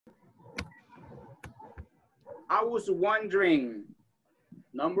I was wondering,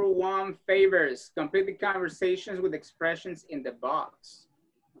 number one, favors, complete the conversations with expressions in the box,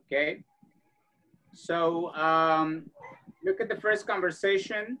 okay? So look at the first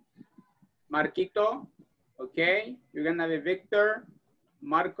conversation. Marquito, okay? You're gonna be Victor.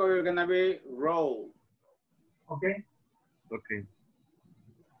 Marco, you're gonna be Roll. Okay. Okay.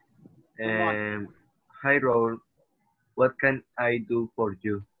 Come on. Hi, Raul. What can I do for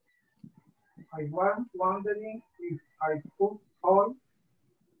you? I was wondering if I could call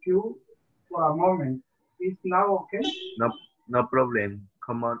you for a moment. Is now okay? No, no problem.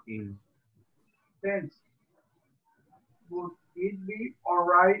 Come on in. Thanks. Would it be all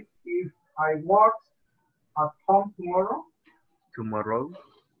right if I work at home tomorrow? Tomorrow?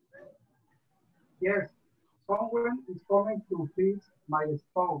 Yes. Someone is coming to fix my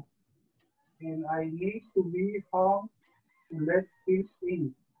stove, and I need to be home to let him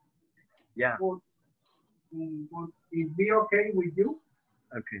in. Yeah. Would it be okay with you?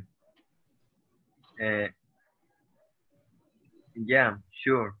 Okay. Yeah,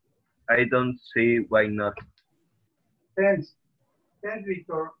 sure. I don't see why not. Thanks. Thanks,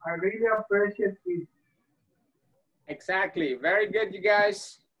 Victor. I really appreciate it. Exactly. Very good, you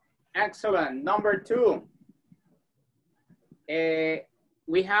guys. Excellent. Number two.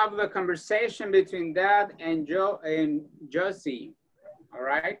 We have the conversation between Dad and Josie. All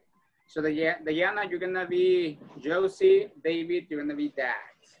right. So Diana, you're gonna be Josie. David, you're gonna be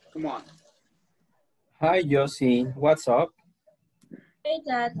Dad. Come on. Hi, Josie. What's up? Hey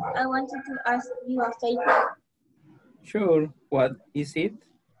Dad, I wanted to ask you a favor. Sure. What is it?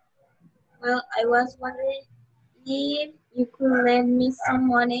 Well, I was wondering if you could lend me some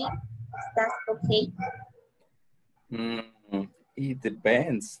money. Is that okay? It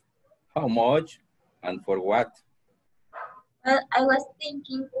depends. How much and for what? Well, I was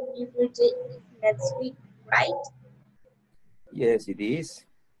thinking your birthday is next week, right? Yes, it is.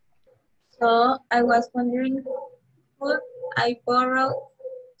 So I was wondering, could I borrow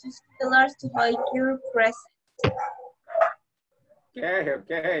 $2 to buy your present? Okay,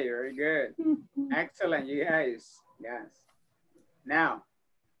 very good. Excellent, you guys. Yes. Now,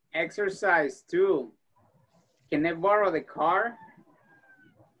 exercise 2. Can I borrow the car?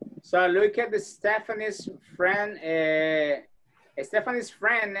 So look at the Stephanie's friend. Stephanie's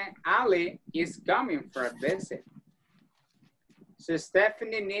friend, Ali, is coming for a visit. So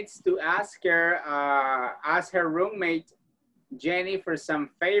Stephanie needs to ask her roommate, Jenny, for some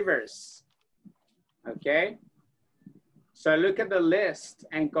favors. Okay? So look at the list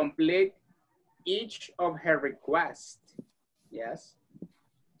and complete each of her requests. Yes?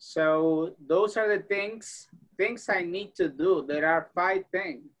 So those are the things I need to do. There are 5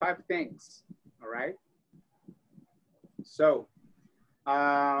 things, all right? So,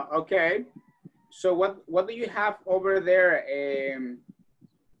 okay. So what do you have over there,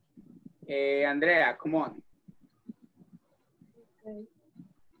 Andrea? Come on.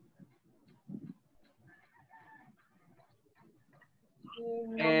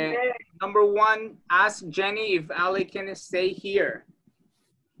 Okay. Number 1, ask Jenny if Ali can stay here.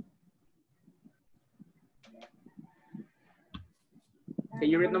 Can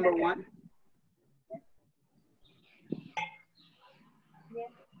you read number 1?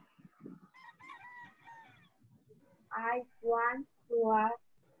 Yes. I want to ask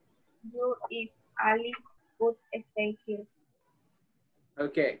you if Ali could stay here.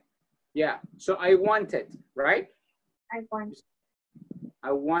 Okay. Yeah. So I want it, right? I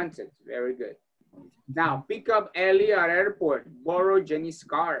want it. Very good. Now pick up Ellie at airport. Borrow Jenny's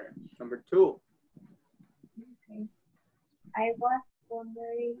car. Number 2. Okay. I was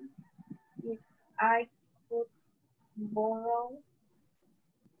wondering if I could borrow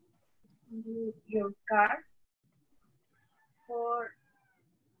your car or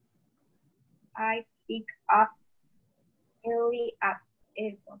I pick up Ellie at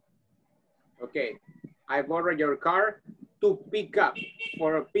airport. Okay. I borrow your car to pick up.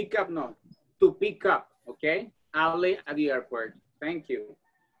 For a pickup, no. To pick up. Okay. Ali at the airport. Thank you.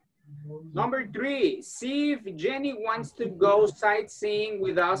 Number 3, see if Jenny wants to go sightseeing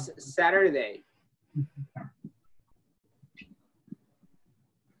with us Saturday.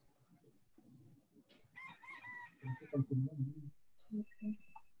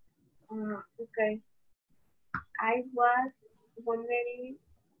 Okay. I was wondering,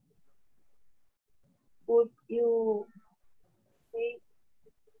 would you say,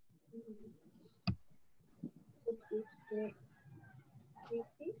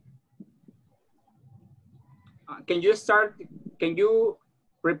 Can you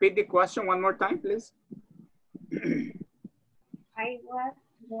repeat the question one more time, please? I was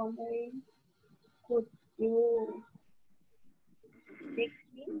wondering, could you speak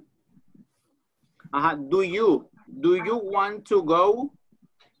me? Do you want to go?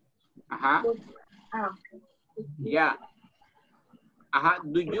 Okay. Yeah.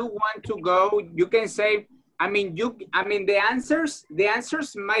 Do you want to go? You can say, the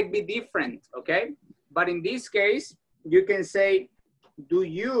answers might be different, okay? But in this case, you can say, do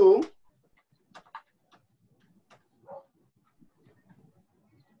you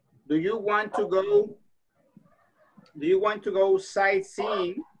want to go? Do you want to go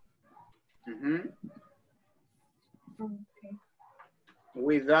sightseeing? Okay.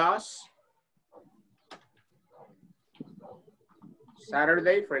 With us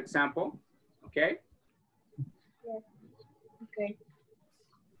Saturday, for example, okay? Yes. Okay.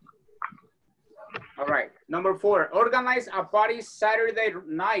 All right, number 4, organize a party Saturday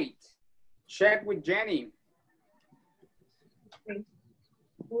night. Check with Jenny. Okay.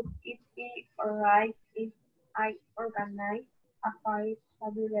 Would it be all right if I organize a party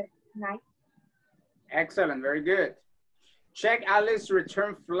Saturday night? Excellent, very good. Check Alice's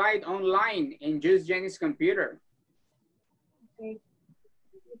return flight online and use Jenny's computer. Okay.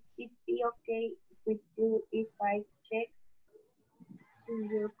 Would it be okay with you if I check in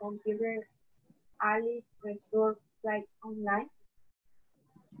your computer Alice's return flight online?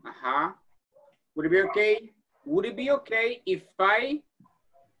 Would it be okay? Would it be okay if I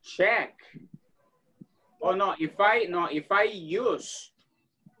check? Oh no, if I use,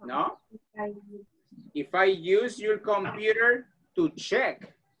 no? If I use your computer to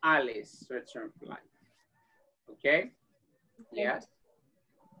check Alice's return flight. Okay? Yes.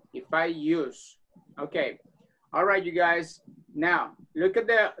 If I use. Okay. All right, you guys. Now, look at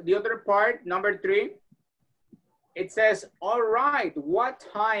the other part, number 3. It says, all right, what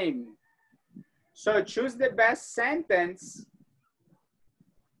time? So choose the best sentence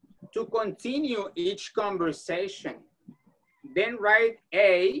to continue each conversation. Then write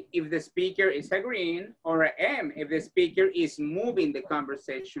A if the speaker is agreeing, or M if the speaker is moving the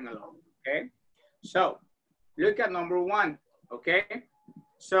conversation along, okay? So look at number 1, okay?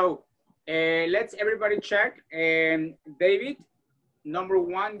 So let's everybody check. David, number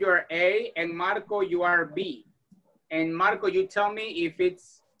 1, you're A, and Marco, you are B. And Marco, you tell me if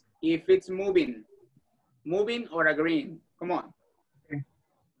it's moving or agreeing. Come on.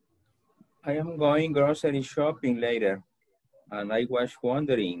 I am going grocery shopping later, and I was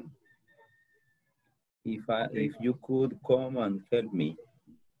wondering if you could come and help me.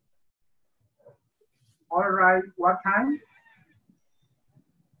 All right, what time?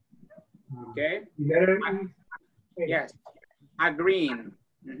 Okay. Letter is A. Yes, agreeing.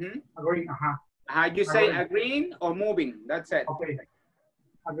 Agreeing, You say agreeing or moving, that's it. Okay,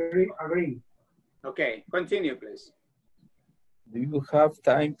 agree. Okay, continue, please. Do you have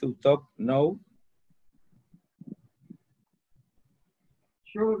time to talk now?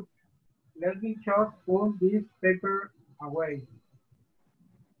 Sure, let me just put this paper away.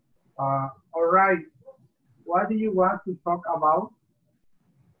 All right, what do you want to talk about?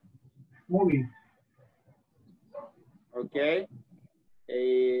 Moving. Okay.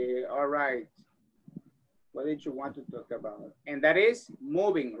 All right. What did you want to talk about? And that is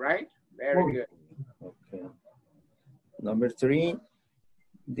moving, right? Very good. Okay. Number 3,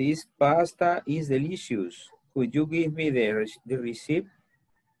 this pasta is delicious. Could you give me the receipt?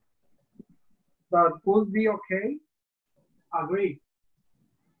 That could be okay. Agree.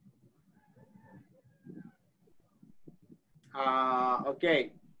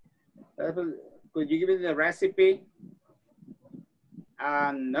 Okay. Could you give me the recipe?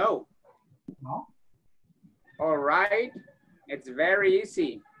 No. No? All right. It's very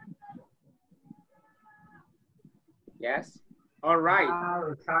easy. Yes. All right.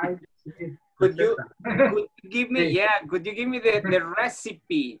 Could you give me, could you give me the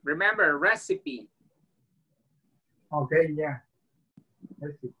recipe? Remember, recipe. Okay, yeah.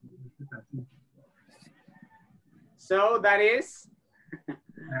 So that is?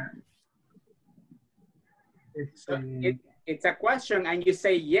 It's a question and you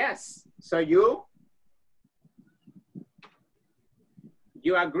say yes. So you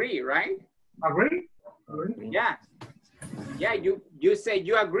agree, right? Agree? Yeah. Yeah, you say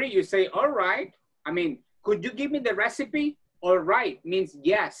you agree. You say, all right. I mean, could you give me the recipe? All right means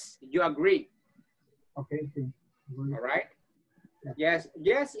yes, you agree. Okay. All right. Yes,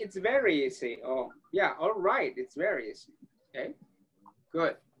 it's very easy. Oh, yeah, all right, it's very easy. Okay,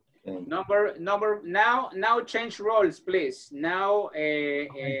 good. Okay. Now change roles, please. Now,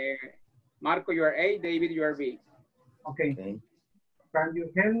 Marco, you are A, David, you are B. Okay. Can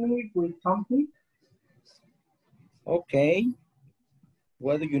you help me with something? Okay.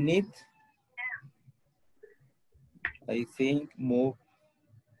 What do you need? I think moving.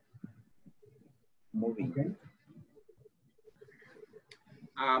 Okay.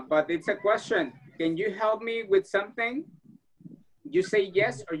 But it's a question. Can you help me with something? You say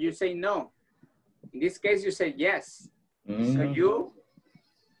yes or you say no. In this case, you say yes. So you?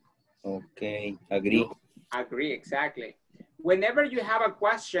 Okay, agree. Agree, exactly. Whenever you have a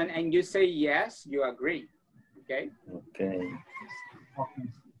question and you say yes, you agree, okay? Okay. Okay.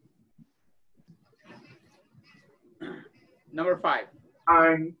 Number 5.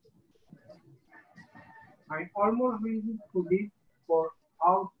 I'm almost ready to leave for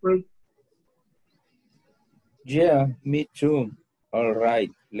our trip. Yeah, me too. All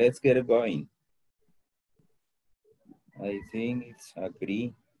right, let's get going. I think it's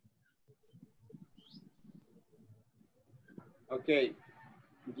agree. Okay,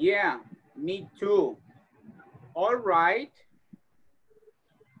 yeah, me too. All right.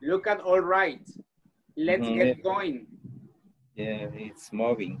 Look at all right. Let's get going. Yeah, it's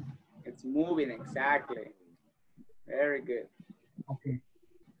moving. It's moving, exactly. Very good. Okay.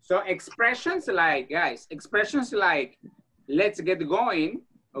 So expressions like, guys, expressions like, let's get going,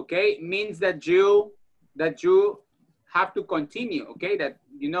 okay, means that you have to continue, okay, that,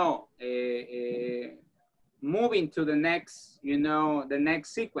 you know, moving to the next, you know, the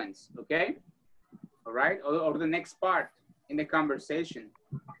next sequence, okay, all right, or the next part in the conversation,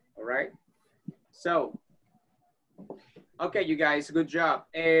 all right. So, okay, you guys, good job.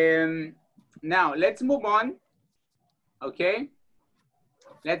 Now let's move on, okay.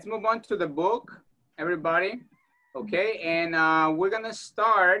 Let's move on to the book, everybody. Okay, and we're gonna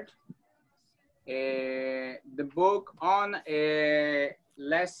start the book on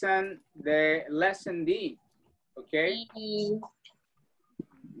lesson D. Okay.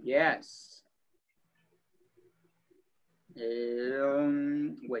 Yes.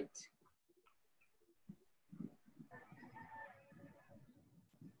 Wait.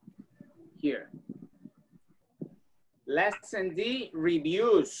 Here. Lesson D,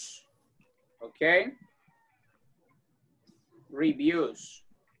 reviews. Okay. Reviews.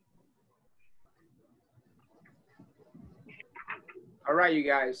 All right, you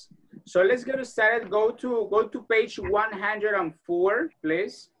guys. So let's get started. Go to page 104,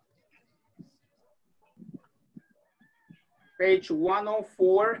 please. Page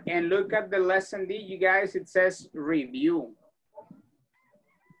 104, and look at the lesson D, you guys. It says review.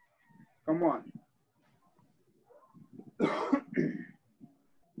 Come on.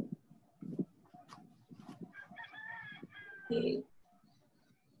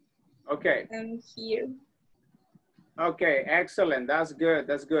 Okay. I'm here. Okay, excellent. That's good.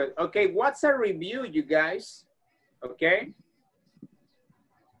 That's good. Okay, what's a review, you guys? Okay.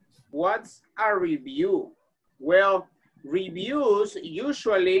 What's a review? Well, reviews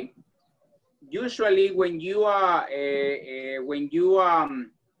usually when you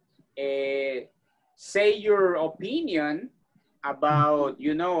say your opinion about,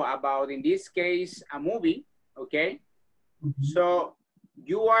 you know, about, in this case, a movie, okay? So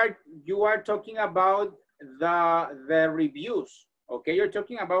you are talking about the reviews, okay? You're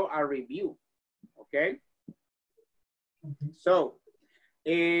talking about a review, okay? So,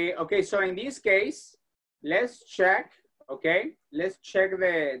 okay, so in this case, let's check, okay? Let's check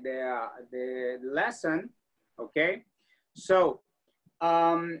the lesson, okay? So,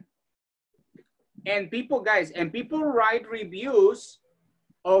 and people, guys, and people write reviews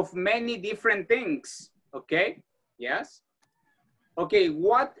of many different things, okay? Yes? Okay,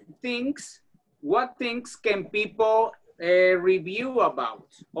 what things can people review about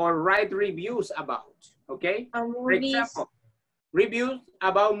or write reviews about, okay? For example, reviews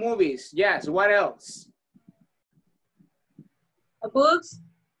about movies. Yes, what else? Books.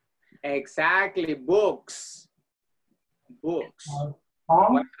 Exactly, books. Books.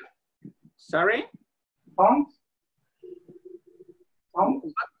 Songs. Sorry? Songs.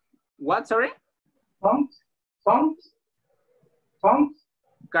 Songs. What, sorry? Songs. Songs. Songs.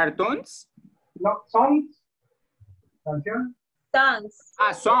 Cartoons? No, songs. Canción. Songs.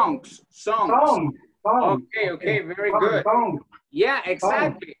 Ah, songs. Songs. Songs. Songs. Okay, very Songs. good. Songs. Yeah,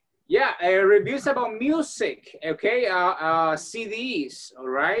 exactly. Yeah, reviews about music, okay, CDs, all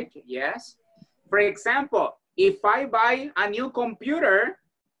right, yes. For example, if I buy a new computer,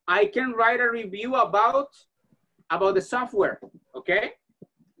 I can write a review about the software, okay,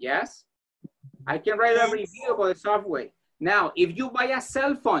 yes. I can write a review about the software. Now, if you buy a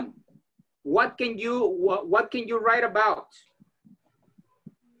cell phone, what can you write about?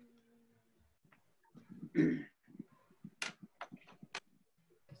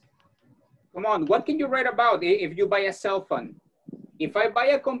 Come on, what can you write about if you buy a cell phone? If I buy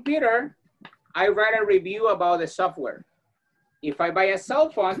a computer, I write a review about the software. If I buy a cell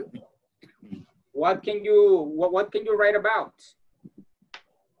phone, what can you write about?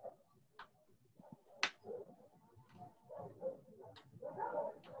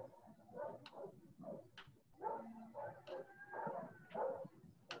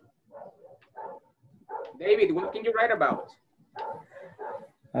 David, what can you write about?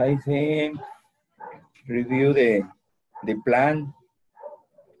 I think review the plan.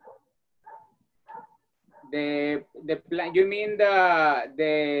 The plan, you mean the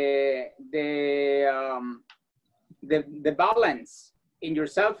balance in your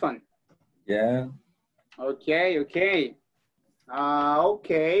cell phone? Yeah. Okay, okay.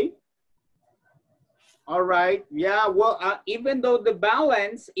 Okay. All right. Yeah, well, even though the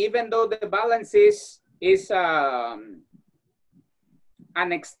balance is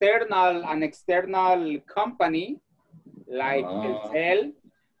an external company like Telcel,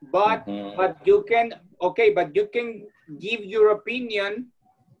 but you can give your opinion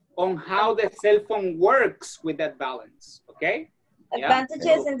on how the cell phone works with that balance. Okay.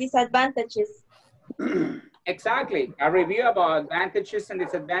 Advantages and disadvantages. Exactly. A review about advantages and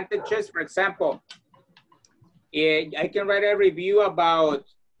disadvantages. For example, I can write a review about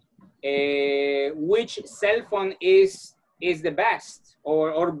which cell phone is the best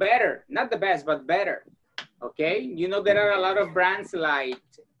or better. Not the best, but better. Okay. You know, there are a lot of brands like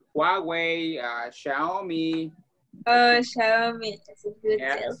Huawei, Xiaomi. Oh, Xiaomi is a good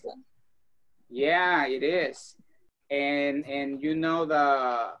Yes. cell phone. Yeah, it is. And you know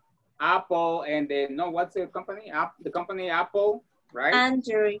the Apple and the what's the company? The company Apple, right?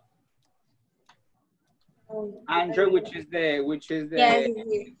 Android. Android, which is the Yes,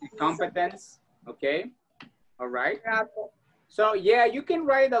 competence. Okay. All right. Apple. So yeah, you can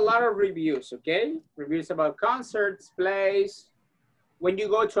write a lot of reviews. Okay, reviews about concerts, plays. When you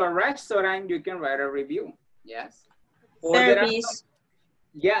go to a restaurant, you can write a review. Yes. Or Service.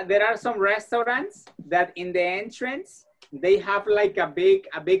 there are some restaurants that in the entrance they have like a big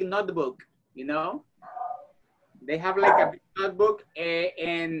notebook. You know, they have like a big notebook,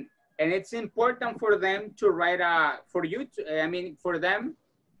 and it's important for them to write for them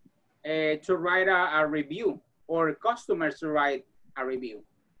to write a review, or customers to write a review.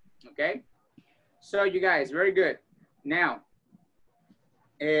 Okay, so you guys, very good. Now,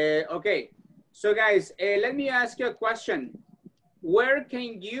 okay, so guys, let me ask you a question. Where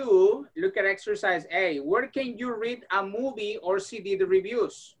can you look at exercise A? Where can you read a movie or CD the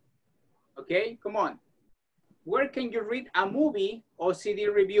reviews? Okay, come on. Where can you read a movie or CD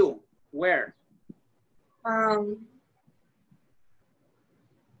review? Where? On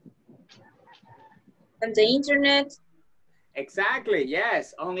the internet. Exactly,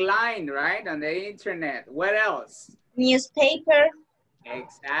 yes, online, right? On the internet. What else? Newspaper.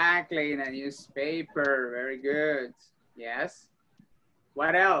 Exactly, in a newspaper. Very good. Yes.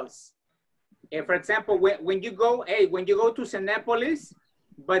 What else? For example, when you go to Cinepolis,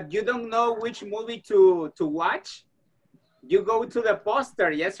 but you don't know which movie to watch, you go to the poster,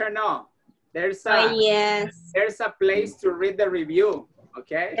 yes or no? There's Yes. There's a place to read the review,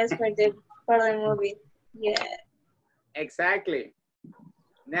 okay? Yes, for the movie. Yeah. Exactly.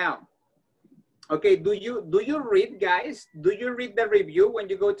 Now, okay, do you read, guys? Do you read the review when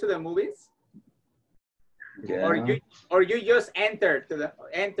you go to the movies? Yeah. Or you just enter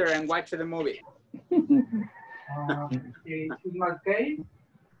and watch the movie? In my case,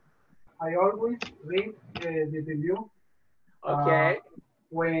 I always read the review. Okay.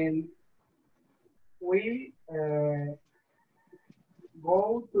 When we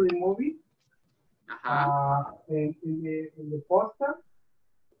go to the movie, in the poster,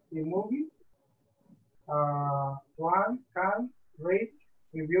 the movie, one can read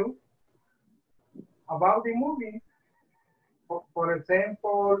review about the movie. For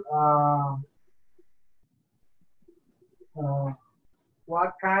example,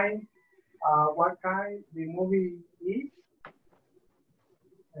 what kind the movie is,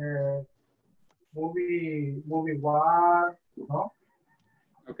 movie war, no?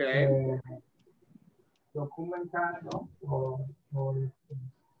 Okay. Documental, no?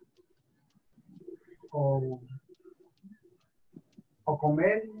 O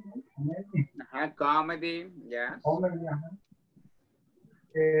comedy, ¿no? Comedy, yes. Comedy,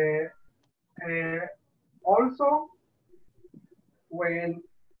 also, when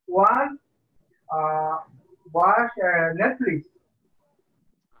one watch Netflix,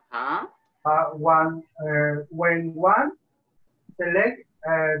 when one select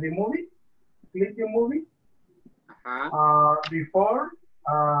the movie, click the movie, before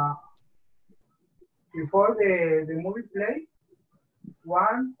the movie play,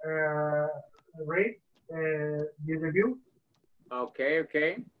 one read the review. Okay,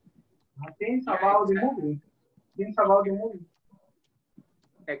 okay. Things Yeah, about the movie. Things about the movie.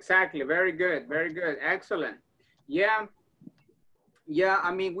 exactly. Very good. Very good. Excellent. Yeah. Yeah.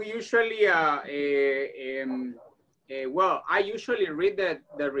 I mean, we usually, well, I usually read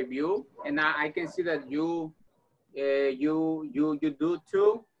the review, and I can see that you do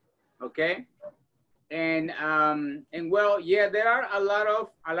too. Okay. And well, yeah, there are a lot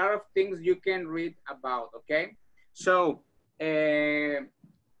of things you can read about. Okay. So,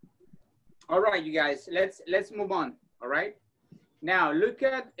 all right, you guys, let's move on. All right. Now look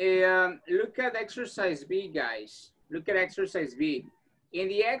at exercise B, guys. Look at exercise B. In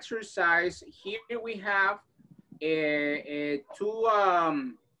the exercise here we have two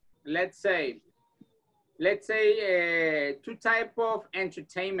let's say two type of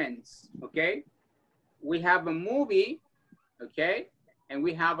entertainments. Okay, we have a movie, okay, and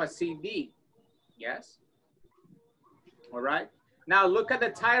we have a CD. Yes. All right. Now look at the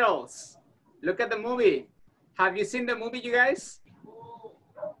titles. Look at the movie. Have you seen the movie, you guys?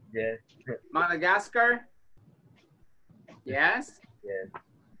 Yes. Madagascar? Yes? Yes.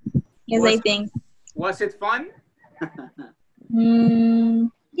 Yes, I think. Was it fun?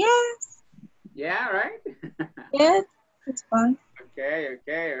 Yes, Yeah, right? yes, it's fun. Okay,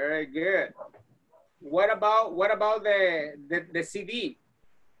 okay, very good. What about the CD?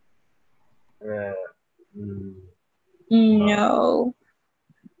 Uh, mm, No.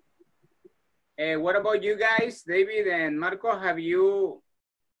 What about you guys, David and Marco? Have you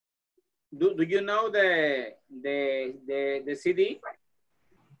do you know the CD?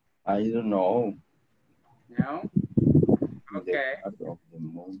 I don't know. No? Okay. The part of the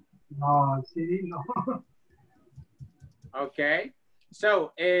moon. No, CD, no. Okay.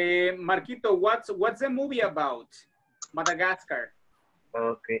 So, Marquito, what's the movie about? Madagascar.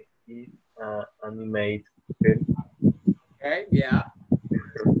 okay. It's animated film. Okay, yeah.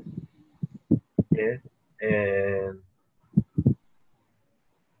 Yes. And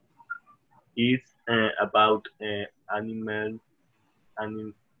it's about animal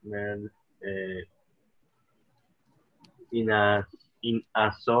in a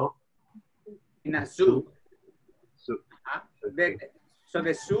zoo. In a zoo. Zoo. The, so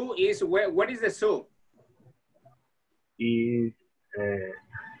the zoo is where? What is the zoo? Is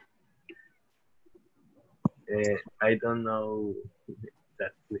I don't know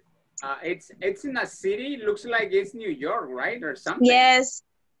exactly. It's in a city. Looks like it's New York, right, or something. Yes,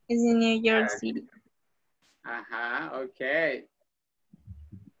 it's in New York City. Okay.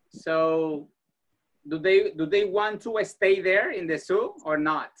 So, do they want to stay there in the zoo or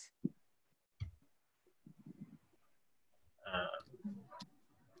not?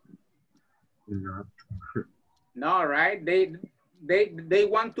 Not. No, right? They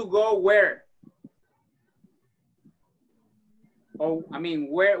want to go where? Oh, I mean,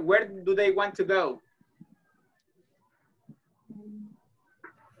 where do they want to go?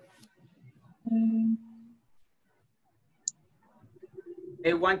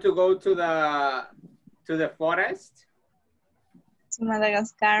 They want to go to the forest. To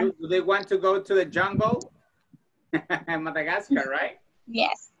Madagascar. Do they want to go to the jungle? Madagascar, right?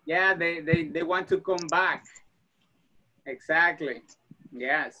 Yes. Yeah, they want to come back. Exactly.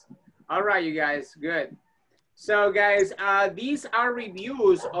 Yes. All right, you guys. Good. So, guys, these are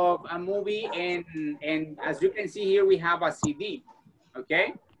reviews of a movie, and as you can see here, we have a CD.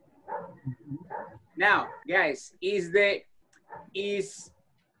 Okay. Now, guys,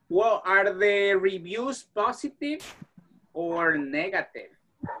 are the reviews positive or negative?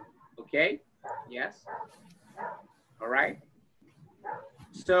 Okay. Yes. All right.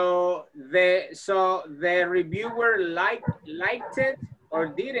 So the reviewer liked it or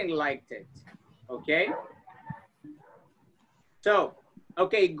didn't like it. Okay. So,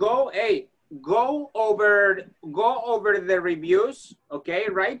 okay, go over the reviews, okay,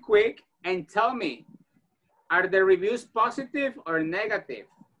 right quick, and tell me, are the reviews positive or negative?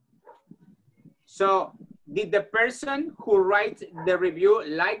 So, did the person who writes the review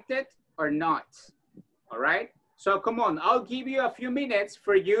liked it or not? All right. So come on, I'll give you a few minutes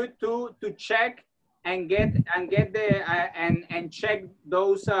for you to check and get the and check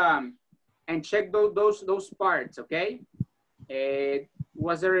those those parts. Okay.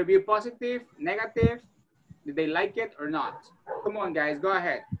 Was the review positive, negative? Did they like it or not? Come on, guys, go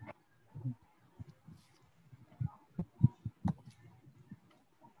ahead.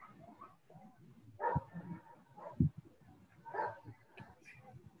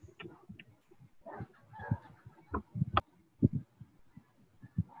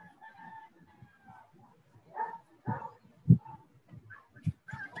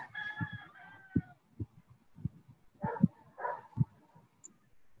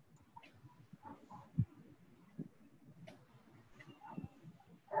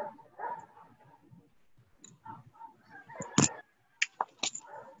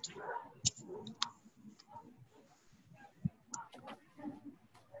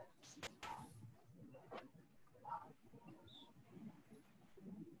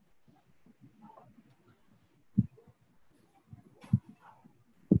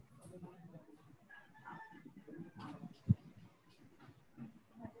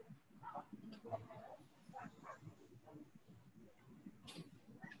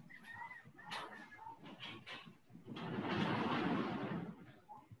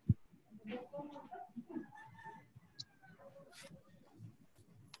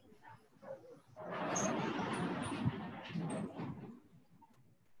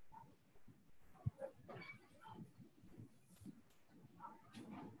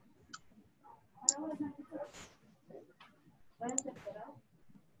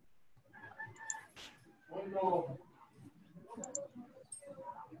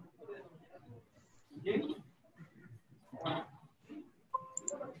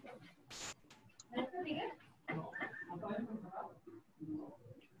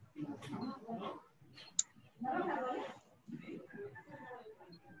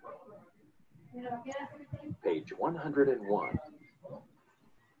 Page 101.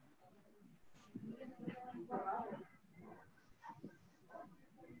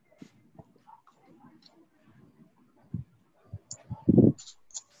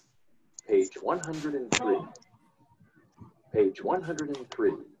 Page 103. Page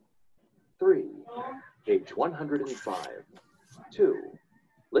 103. 3. Page 105. 2.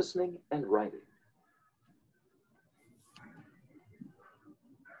 Listening and writing.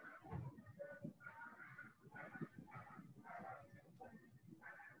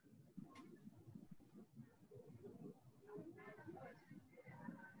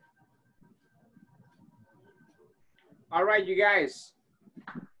 All right, you guys.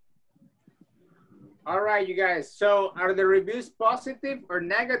 All right, you guys. So are the reviews positive or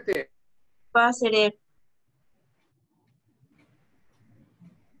negative? Positive.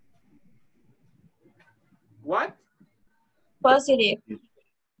 What? Positive.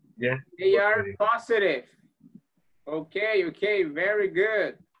 Yeah. They are positive. Okay, okay, very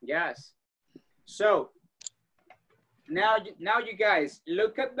good. Yes. So now you guys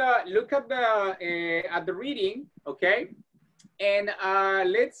look at the reading, okay? And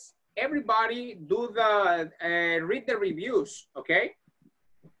let's everybody do the read the reviews, okay?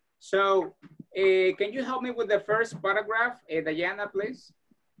 So can you help me with the first paragraph, Diana, please?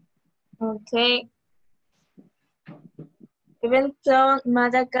 Okay. Even though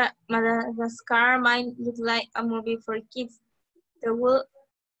Madagascar might look like a movie for kids, the whole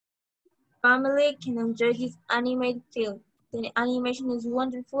family can enjoy this animated film. The animation is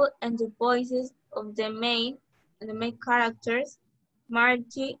wonderful and the voices of the main characters,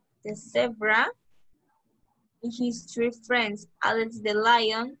 Marty the zebra, and his three friends, Alex the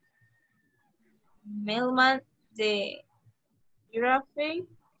lion, Melman the giraffe.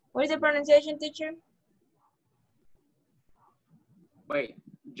 What is the pronunciation, teacher? Wait,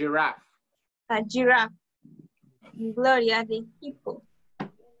 giraffe. A giraffe. Gloria the hippo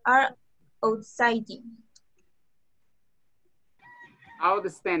are outstanding.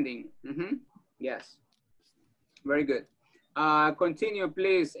 Outstanding. Yes, very good. Continue,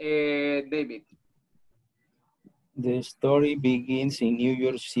 please, David. The story begins in New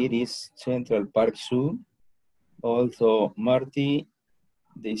York City's Central Park Zoo. Although Marty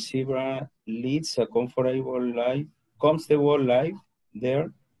the zebra leads a comfortable life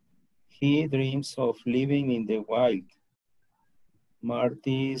there, he dreams of living in the wild.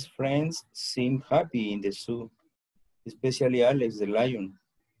 Marty's friends seem happy in the zoo, especially Alex the lion,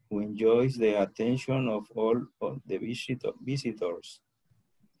 who enjoys the attention of all of the visitors.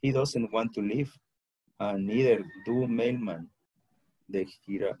 He doesn't want to leave, and neither do Mailman, the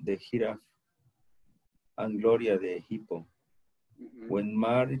giraffe, and Gloria the hippo. When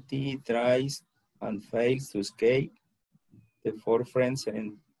Marty tries and fails to escape, the four friends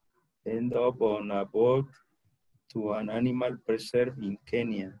end up on a boat to an animal preserve in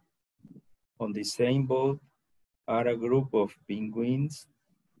Kenya. On the same boat are a group of penguins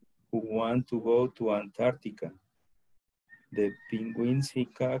who want to go to Antarctica. The penguins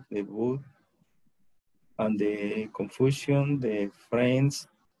hijack the boat, and the confusion, the friends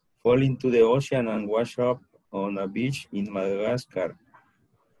fall into the ocean and wash up on a beach in Madagascar.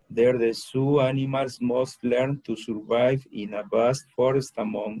 There, the zoo animals must learn to survive in a vast forest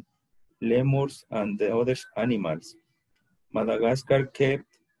among lemurs and the other animals. Madagascar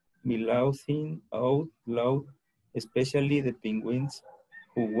kept meowing out loud, especially the penguins,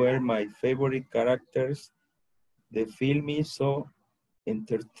 who were my favorite characters. The film is so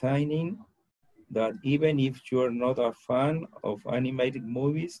entertaining that even if you're not a fan of animated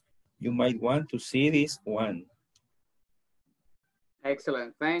movies, you might want to see this one.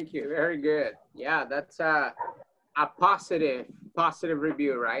 Excellent, thank you, very good. Yeah, that's a positive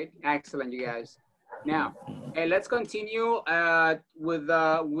review, right? Excellent, you guys. Now, let's continue with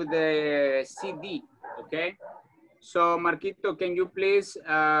the CD, okay? So, Marquito, can you please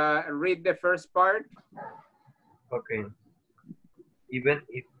read the first part? Okay. Even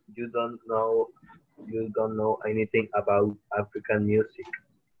if you don't know anything about African music,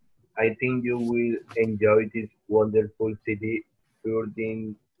 I think you will enjoy this wonderful CD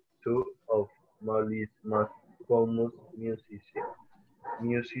featuring two of Mali's most famous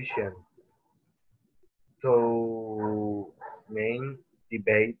musicians. So, main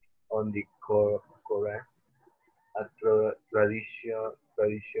debate on the tambora, a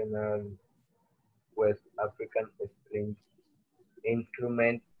traditional West African string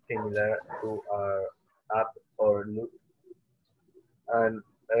instrument similar to a harp or lute, and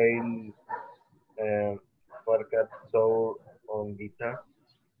a forgot soul on guitar.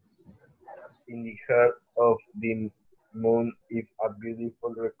 In the heart of the moon is a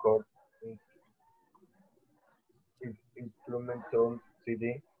beautiful record instrumental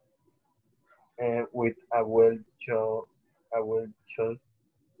CD with a well chosen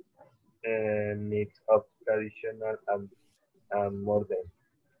mix of traditional and modern.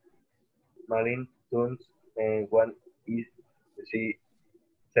 Marine tunes and one is she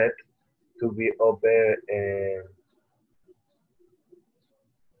said to be over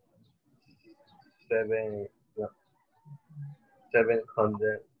seven, no,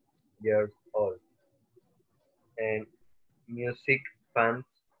 700 years old, and music fans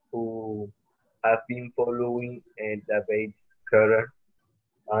who have been following David's career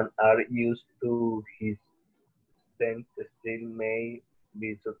and are used to his sense still may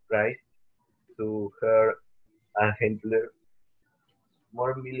be surprised to hear a handler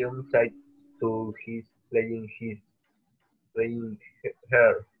more million side to his playing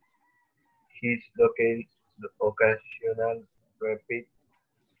her. His occasional repeat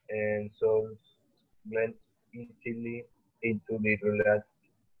and songs blend easily into the relaxed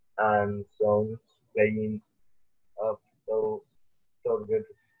and songs playing of target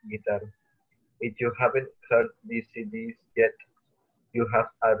guitar. If you haven't heard these CDs yet, you have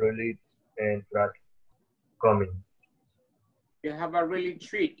a really track coming. You have a really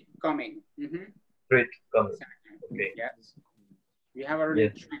treat coming. Mm-hmm. Treat coming. Exactly. Okay. Yes. You have a really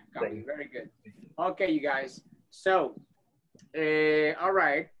Yes. treat coming. Very good. Okay, you guys. So, all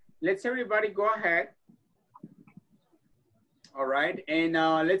right. Let's everybody go ahead. All right, and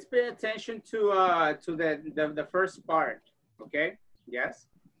let's pay attention to the first part. Okay. Yes.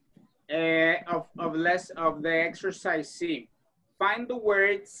 Of the exercise C. Find the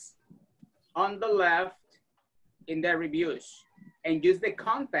words on the left in the reviews and use the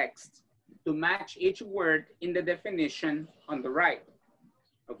context to match each word in the definition on the right.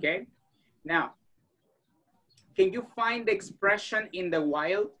 Okay. Now, can you find the expression in the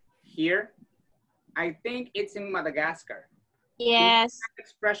wild here? I think it's in Madagascar. Yes.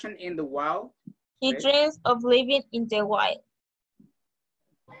 Expression in the wild. He dreams of living in the wild.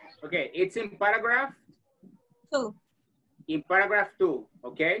 Okay, it's in paragraph 2. In paragraph 2,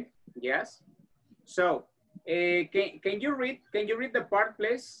 okay? Yes. So, can you read the part,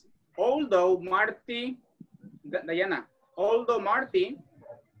 please? Although Marty, Diana, although Marty,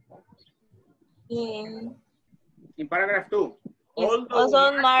 In paragraph 2,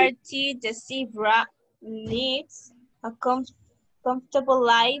 although Marty the zebra lives a comfortable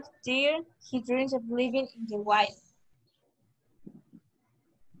life there, he dreams of living in the wild.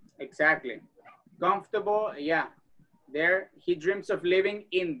 Exactly. Comfortable, yeah. There, he dreams of living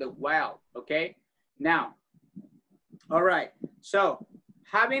in the wild, okay? Now, all right. So,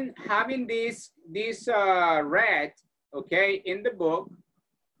 having this read, okay, in the book,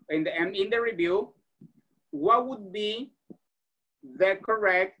 in the review, what would be the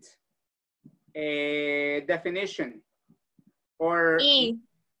correct definition? Or in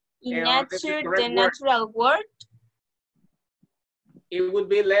nature, the natural world. It would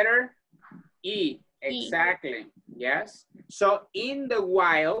be letter E. Exactly. Yes. So in the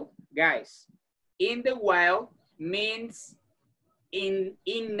wild, guys, in the wild means in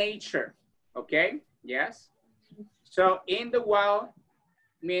nature. Okay. Yes. So in the wild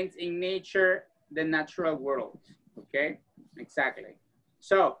means in nature, the natural world. Okay. Exactly.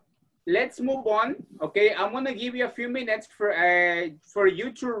 So let's move on. Okay. I'm going to give you a few minutes for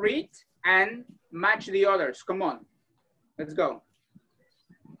you to read and match the others. Come on. Let's go.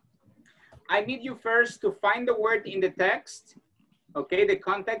 I need you first to find the word in the text, okay, the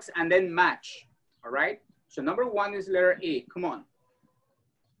context, and then match, all right? So number 1 is letter E, come on.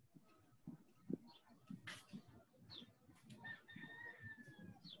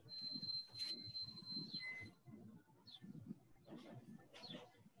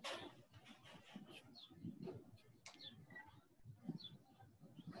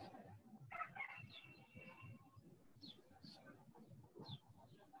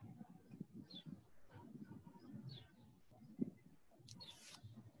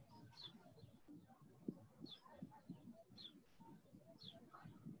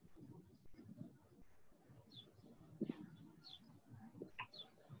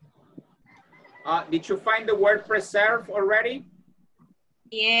 Did you find the word preserve already?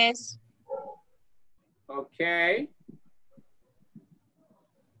 Yes. Okay.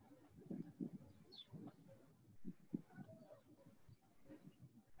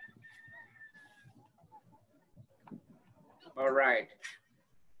 All right.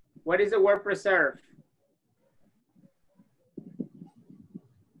 What is the word preserve?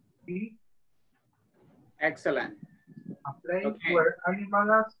 Be Excellent. a place Okay. where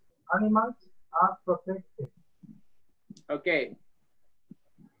animals are protected. Okay.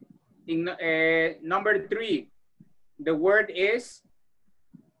 In, number 3, the word is?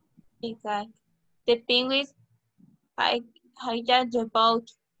 Exactly. The penguins hijacked the boat.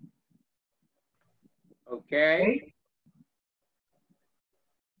 Okay.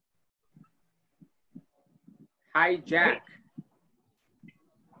 Hijack.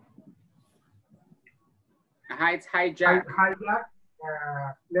 It's hijack. Hijack,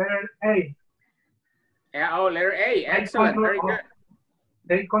 letter A. Yeah, oh, letter A. Excellent. Very good.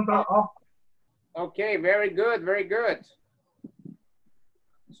 Take control of. Okay, very good, very good.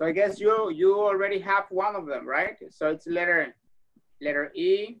 So I guess you already have one of them, right? So it's letter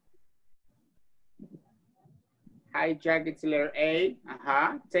E. Hijack, it's letter A.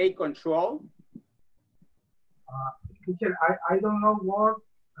 Take control. Teacher, I don't know word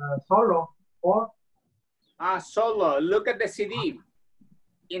solo or. Solo. Look at the CD.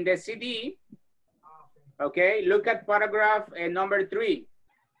 In the CD, okay, look at paragraph number 3.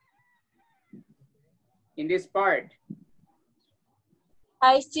 In this part.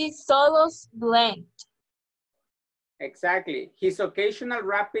 I see solos blend. Exactly. His occasional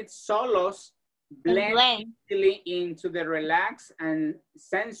rapid solos blend easily into the relaxed and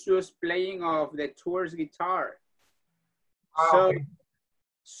sensuous playing of the tour's guitar. So, okay.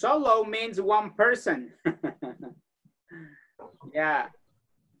 Solo means one person. Yeah.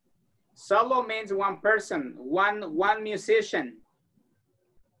 Solo means one person, one musician.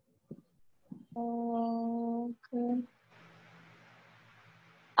 Okay.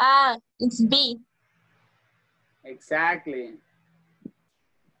 It's B. Exactly.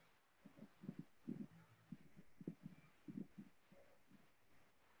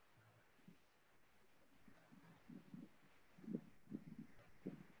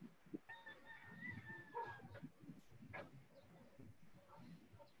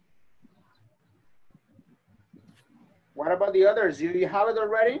 What about the others? You have it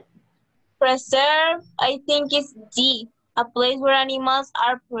already? Preserve, I think it's D. A place where animals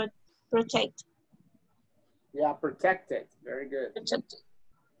are protected. Yeah, protected. Very good. Protected.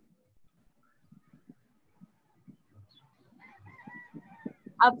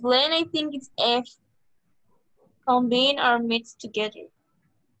 A blend, I think it's F. Combine or mix together.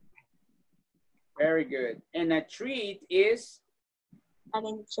 Very good. And a treat is? An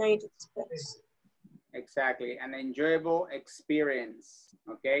enjoyable experience. Exactly, an enjoyable experience,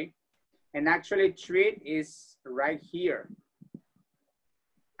 okay? And actually treat is right here.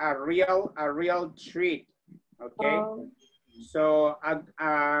 A real treat, okay? So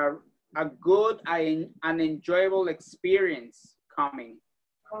a good, an enjoyable experience coming,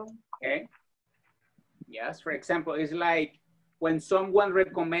 okay? Yes, for example, it's like when someone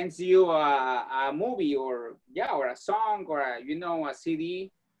recommends you a movie or a song or a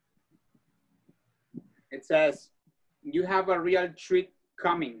CD, it says you have a real treat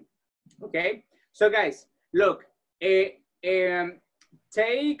coming, okay? So guys, look, in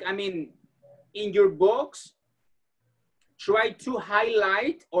your books, try to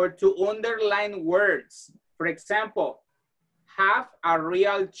highlight or to underline words. For example, have a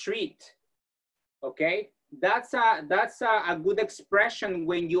real treat, okay? That's a good expression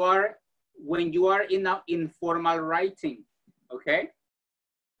when you are in an informal writing, okay?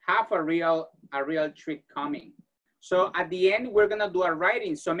 Have a real treat coming. So at the end, we're gonna do a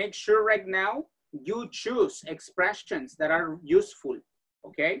writing. So make sure right now you choose expressions that are useful,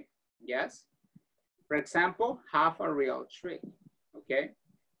 okay? Yes. For example, have a real treat, okay?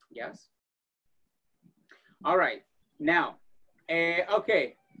 Yes. All right, now,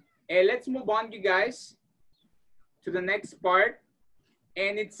 okay, let's move on, you guys, to the next part.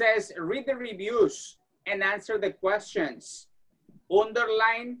 And it says, read the reviews and answer the questions.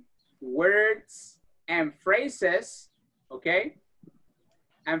 Underline words and phrases, okay?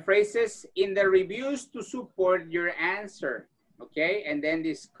 And phrases in the reviews to support your answer, okay? And then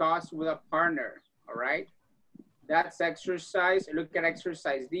discuss with a partner, all right? That's exercise. Look at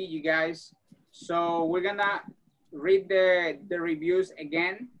exercise D, you guys. So we're gonna read the reviews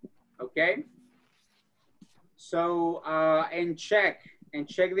again, okay? So, and check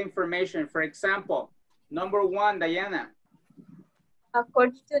the information. For example, number 1, Diana.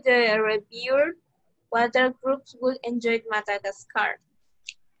 According to the reviewer, water groups will enjoy Madagascar.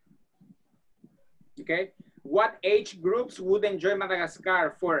 Okay. What age groups would enjoy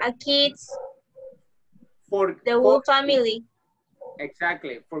Madagascar? For kids. For the whole family.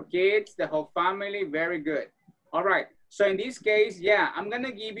 Exactly. For kids, the whole family. Very good. All right. So in this case, yeah, I'm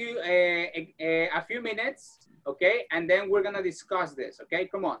gonna give you a few minutes, okay? And then we're gonna discuss this, okay?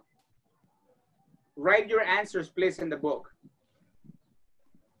 Come on. Write your answers, please, in the book.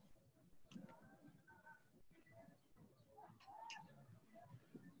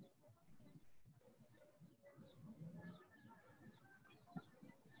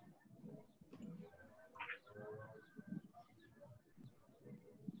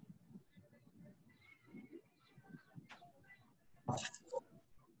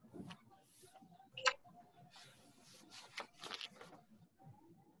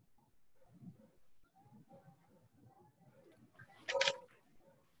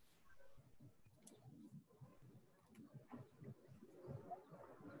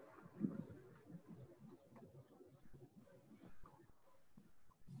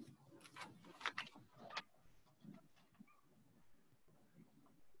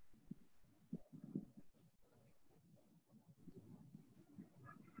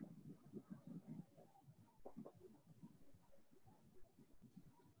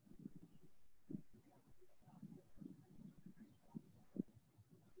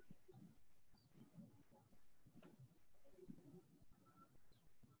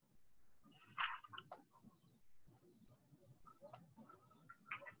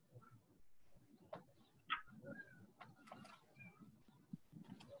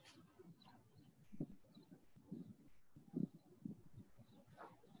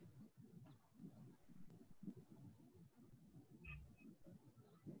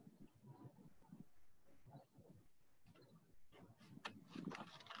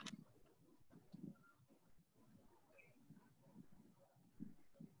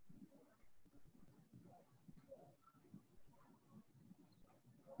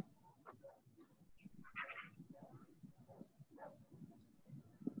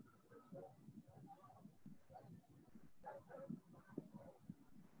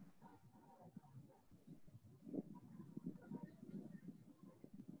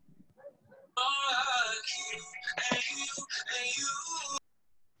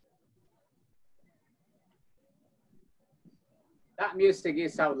 That music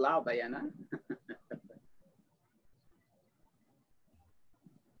is out loud, Diana.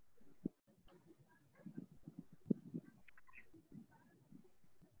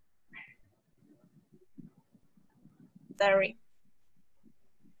 Sorry.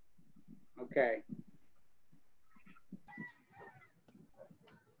 Okay.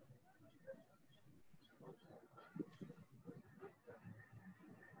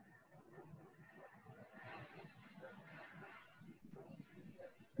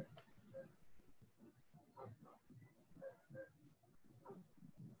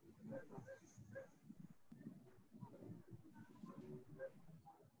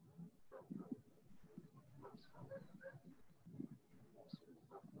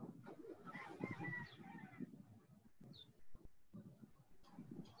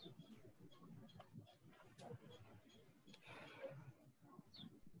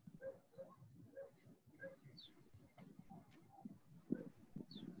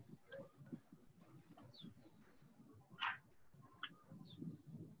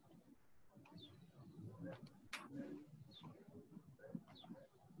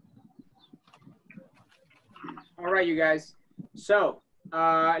 All right, you guys. So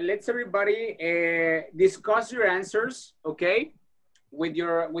let's everybody discuss your answers, okay, with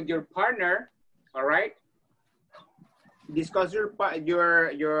your partner. All right. Discuss your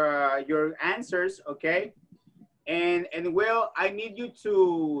answers, okay. And well, I need you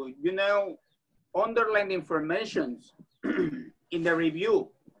to underline informations in the review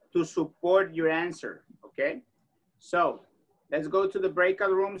to support your answer, okay. So let's go to the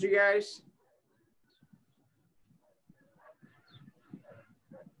breakout rooms, you guys.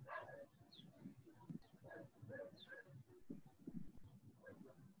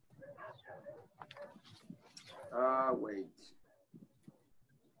 Wait.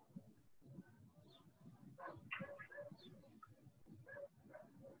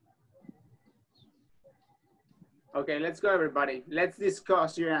 Okay, let's go, everybody. Let's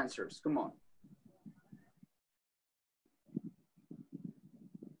discuss your answers. Come on.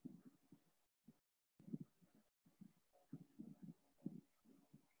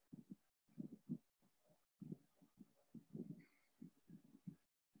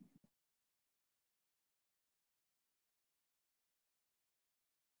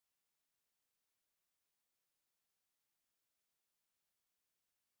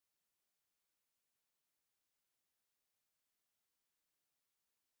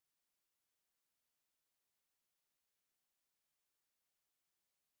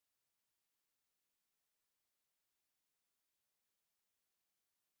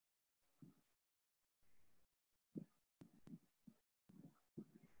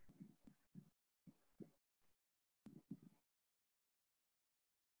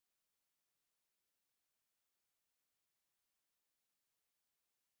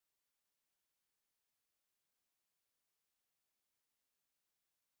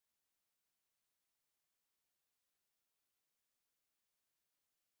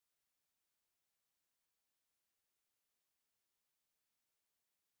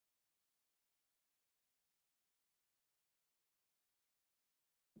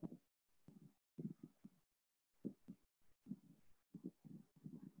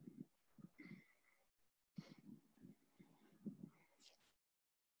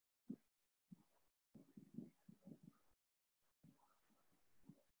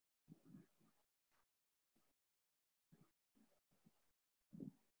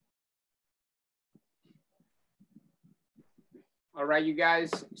 All right, you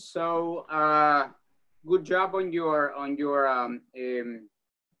guys. So good job on your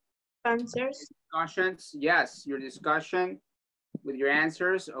Answers. discussions. Yes, your discussion with your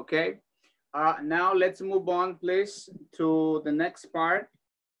answers. Okay. Now let's move on, please, to the next part.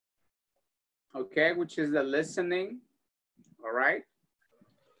 Okay, which is the listening. All right.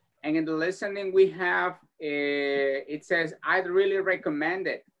 And in the listening, we have it says, I'd really recommend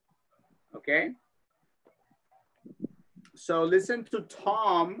it. Okay. So listen to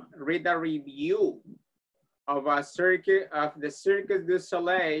Tom read a review of the Cirque du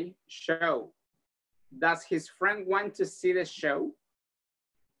Soleil show. Does his friend want to see the show?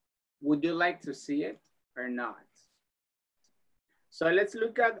 Would you like to see it or not? So let's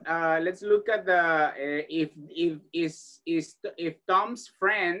look at the if Tom's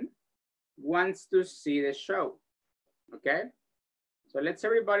friend wants to see the show. Okay. So let's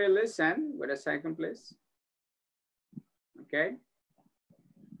everybody listen. Wait a second, please. Okay.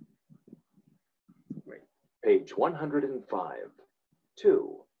 Great. Page 105.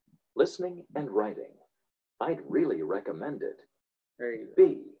 2. Listening and writing. I'd really recommend it. There you go.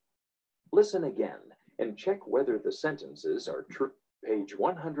 B. Listen again and check whether the sentences are true. Page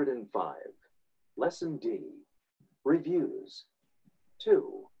 105. Lesson D. Reviews.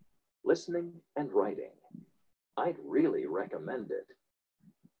 2. Listening and writing. I'd really recommend it.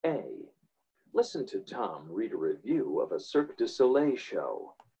 A. Listen to Tom read a review of a Cirque du Soleil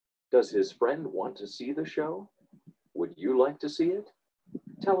show. Does his friend want to see the show? Would you like to see it?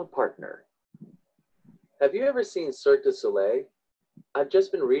 Tell a partner. Have you ever seen Cirque du Soleil? I've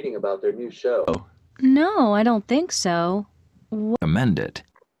just been reading about their new show. No, I don't think so. Recommend it.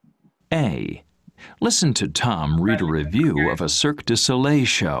 A. Listen to Tom read a review of a Cirque du Soleil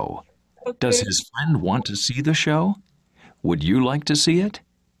show. Does his friend want to see the show? Would you like to see it?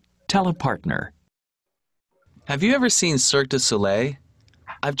 Tell a partner. Have you ever seen Cirque du Soleil?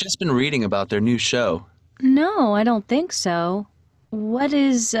 I've just been reading about their new show. No, I don't think so. What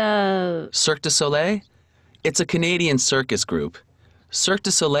is, Cirque du Soleil? It's a Canadian circus group. Cirque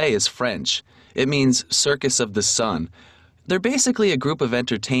du Soleil is French. It means Circus of the Sun. They're basically a group of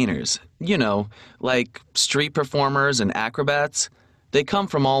entertainers, you know, like street performers and acrobats. They come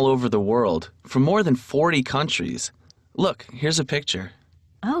from all over the world, from more than 40 countries. Look, here's a picture.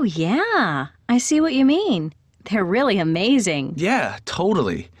 Oh, yeah. I see what you mean. They're really amazing. Yeah,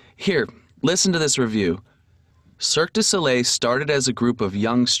 totally. Here, listen to this review. Cirque du Soleil started as a group of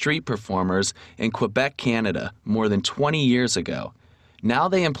young street performers in Quebec, Canada, more than 20 years ago. Now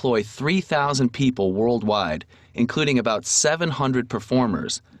they employ 3,000 people worldwide, including about 700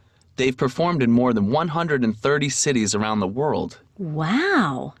 performers. They've performed in more than 130 cities around the world.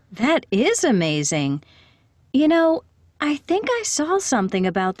 Wow, that is amazing. You know, I think I saw something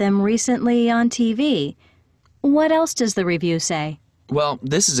about them recently on TV. What else does the review say? Well,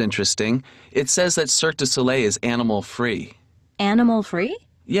 this is interesting. It says that Cirque du Soleil is animal-free. Animal-free?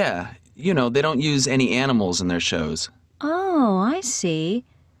 Yeah, you know, they don't use any animals in their shows. Oh, I see.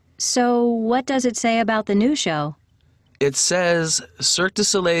 So what does it say about the new show? It says, Cirque du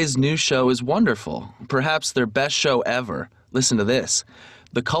Soleil's new show is wonderful, perhaps their best show ever. Listen to this.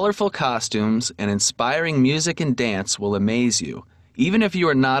 The colorful costumes and inspiring music and dance will amaze you. Even if you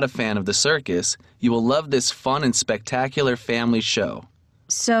are not a fan of the circus, you will love this fun and spectacular family show.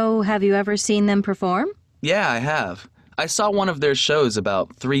 So, have you ever seen them perform? Yeah, I have. I saw one of their shows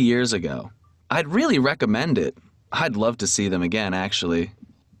about 3 years ago. I'd really recommend it. I'd love to see them again, actually.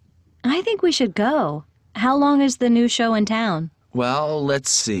 I think we should go. How long is the new show in town? Well, let's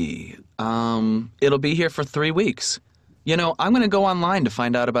see. It'll be here for 3 weeks. You know, I'm going to go online to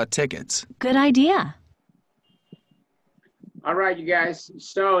find out about tickets. Good idea. All right, you guys.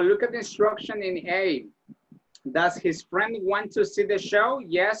 So look at the instruction in A. Does his friend want to see the show?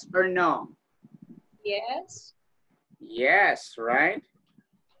 Yes or no? Yes. Yes, right?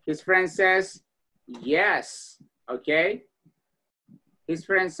 His friend says yes, okay? His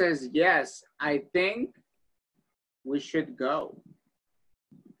friend says yes, I think we should go,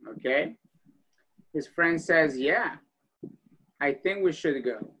 okay? His friend says, yeah, I think we should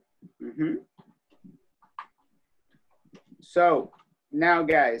go. So now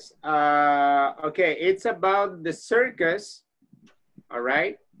guys, okay, it's about the circus, all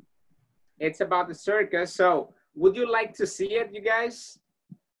right? It's about the circus. So would you like to see it, you guys?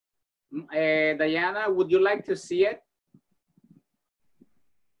 Diana, would you like to see it?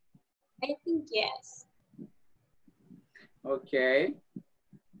 I think yes. Okay.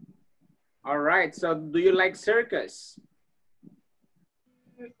 All right, so do you like circus?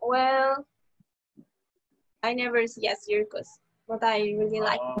 Well, I never see a circus, but I really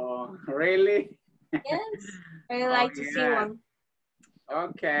like it. Oh, really? Yes, I like to see one.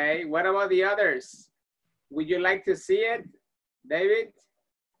 Okay, what about the others? Would you like to see it, David?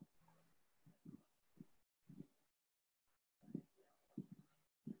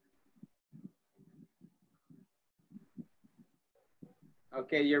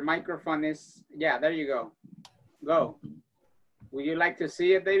 Okay, your microphone is, yeah, there you go. Go. Would you like to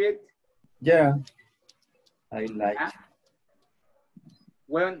see it, David? Yeah, I like. Yeah.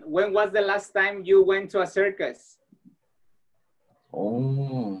 When was the last time you went to a circus?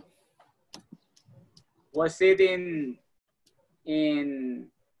 Oh. Was it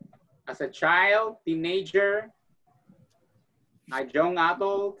as a child, teenager, a young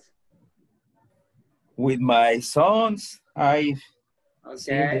adult? With my sons, I've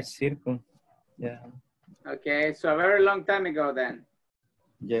seen the Okay. circle. Yeah. Okay, so a very long time ago then.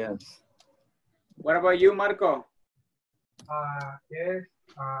 Yes. What about you, Marco? Yes,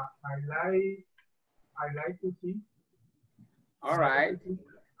 I like to see. All right.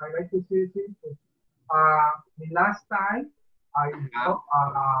 I like to see it. The last time I saw,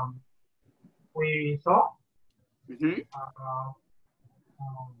 we saw, we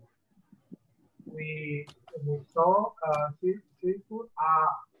saw seafood,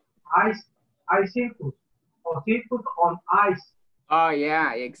 ice seafood, or seafood on ice. Oh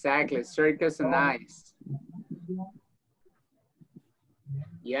yeah, exactly. Circus on ice.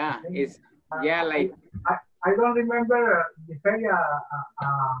 Yeah, it's like. I don't remember the feria,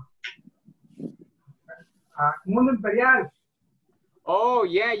 Mundo Imperial. Oh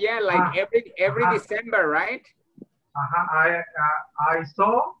yeah, like every December, right? I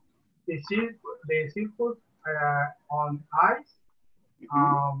saw the seafood on ice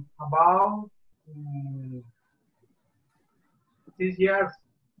about 6 years.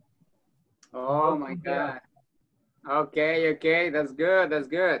 Oh my God. Okay, that's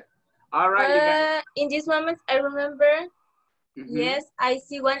good. All right, you guys. In this moment, I remember, yes, I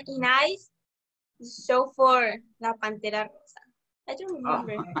see one in ice, show for La Pantera Rosa. I don't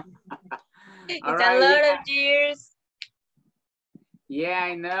remember. It's right, a lot of years. Yeah,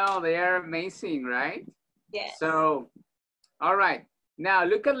 I know. They are amazing, right? Yes. So, all right. Now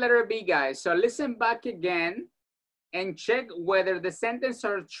look at letter B, guys. So listen back again and check whether the sentences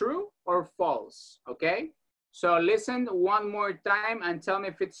are true or false, okay? So listen one more time and tell me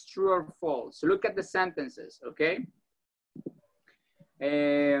if it's true or false. Look at the sentences, okay?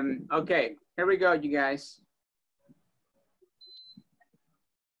 Okay, here we go, you guys.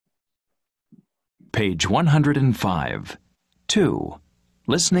 Page 105. 2.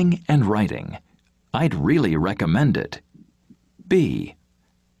 Listening and writing. I'd really recommend it. B.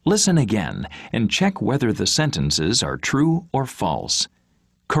 Listen again and check whether the sentences are true or false.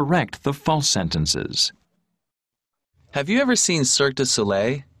 Correct the false sentences. Have you ever seen Cirque du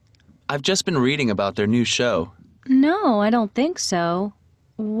Soleil? I've just been reading about their new show. No, I don't think so.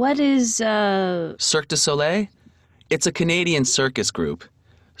 What is, Cirque du Soleil? It's a Canadian circus group.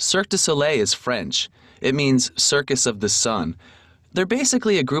 Cirque du Soleil is French. It means Circus of the Sun. They're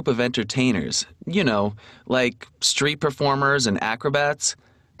basically a group of entertainers, you know, like street performers and acrobats.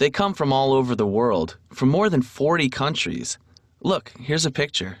 They come from all over the world, from more than 40 countries. Look, here's a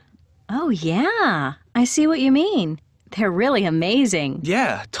picture. Oh, yeah. I see what you mean. They're really amazing.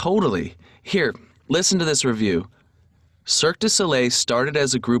 Yeah, totally. Here, listen to this review. Cirque du Soleil started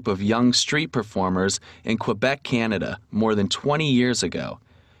as a group of young street performers in Quebec, Canada, more than 20 years ago.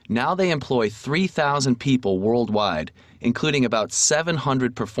 Now they employ 3,000 people worldwide, including about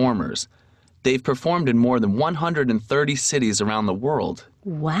 700 performers. They've performed in more than 130 cities around the world.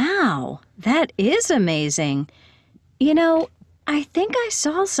 Wow, that is amazing. You know, I think I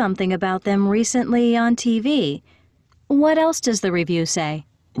saw something about them recently on TV. What else does the review say?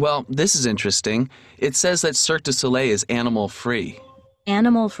 Well, this is interesting. It says that Cirque du Soleil is animal-free.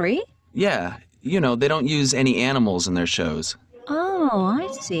 Animal-free? Yeah, you know, they don't use any animals in their shows. Oh, I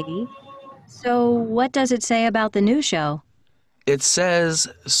see. So what does it say about the new show? It says,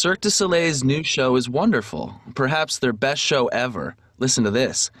 Cirque du Soleil's new show is wonderful, perhaps their best show ever. Listen to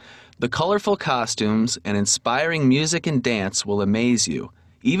this. The colorful costumes and inspiring music and dance will amaze you.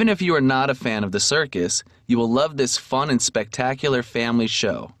 Even if you are not a fan of the circus, you will love this fun and spectacular family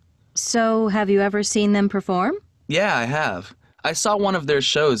show. So, have you ever seen them perform? Yeah, I have. I saw one of their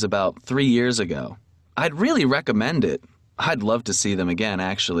shows about 3 years ago. I'd really recommend it. I'd love to see them again,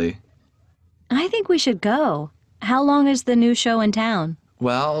 actually. I think we should go. How long is the new show in town?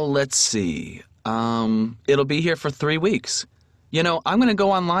 Well, let's see. It'll be here for 3 weeks. You know, I'm going to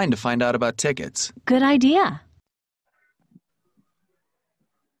go online to find out about tickets. Good idea.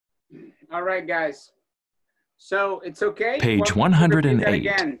 All right, guys. So it's okay. Page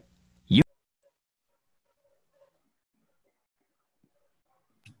 108.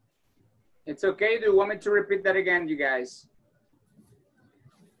 It's okay. Do you want me to repeat that again, you guys?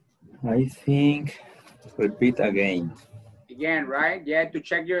 I think repeat again. Again, right? Yeah, to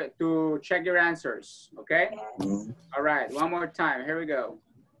check your answers. Okay. Mm. All right. One more time. Here we go.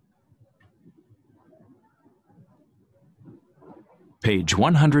 Page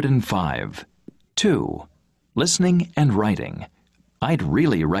 105. 2. Listening and writing. I'd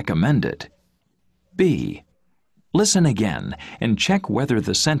really recommend it. B. Listen again and check whether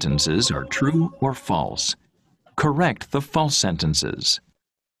the sentences are true or false. Correct the false sentences.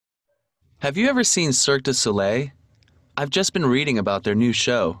 Have you ever seen Cirque du Soleil? I've just been reading about their new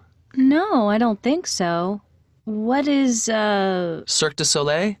show. No, I don't think so. What is, Cirque du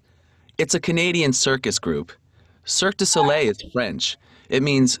Soleil? It's a Canadian circus group. Cirque du Soleil is French. It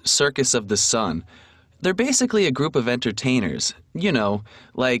means Circus of the Sun. They're basically a group of entertainers, you know,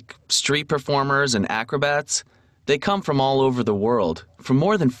 like street performers and acrobats. They come from all over the world, from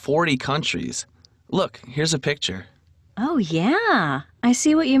more than 40 countries. Look, here's a picture. Oh, yeah. I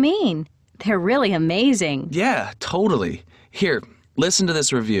see what you mean. They're really amazing. Yeah, totally. Here, listen to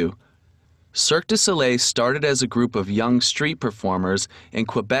this review. Cirque du Soleil started as a group of young street performers in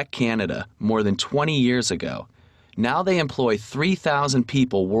Quebec, Canada, more than 20 years ago. Now they employ 3,000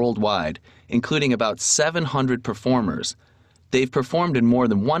 people worldwide, including about 700 performers. They've performed in more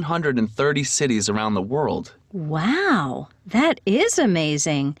than 130 cities around the world. Wow, that is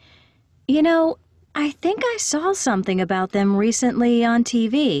amazing. You know, I think I saw something about them recently on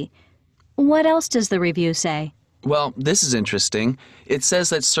TV. What else does the review say? Well, this is interesting. It says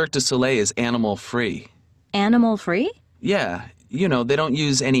that Cirque du Soleil is animal-free. Animal-free? Yeah, you know, they don't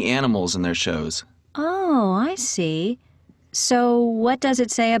use any animals in their shows. Oh, I see. So what does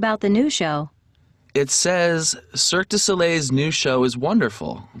it say about the new show? It says, Cirque du Soleil's new show is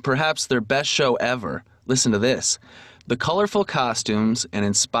wonderful, perhaps their best show ever. Listen to this. The colorful costumes and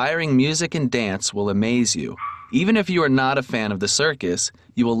inspiring music and dance will amaze you. Even if you are not a fan of the circus,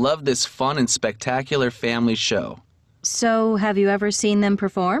 you will love this fun and spectacular family show. So, have you ever seen them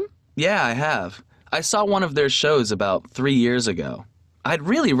perform? Yeah, I have. I saw one of their shows about 3 years ago. I'd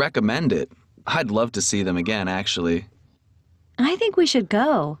really recommend it. I'd love to see them again, actually. I think we should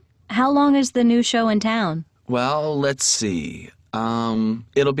go. How long is the new show in town? Well, let's see.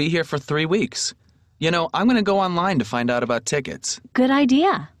 It'll be here for 3 weeks. You know, I'm going to go online to find out about tickets. Good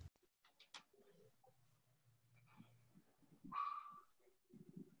idea.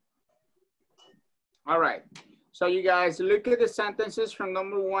 All right. So you guys look at the sentences from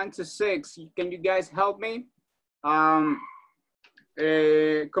number 1 to 6. Can you guys help me? Come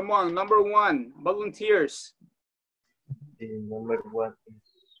on, number 1, volunteers. Number 1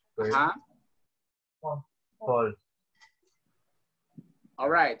 is false. All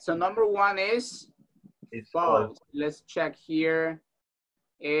right, so number 1 is false. Let's check here.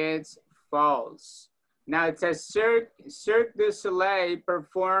 It's false. Now it says Cirque du Soleil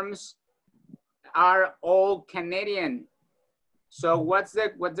performs are all Canadian. So what's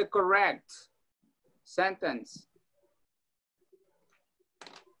the correct sentence?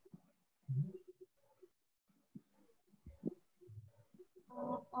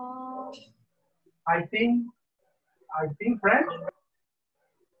 I think French.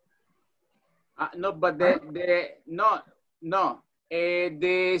 No, but the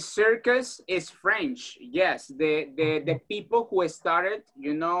circus is French. Yes, the people who started,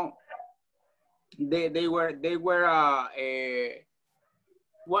 you know, they were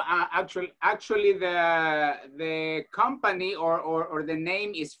well, actually the company or the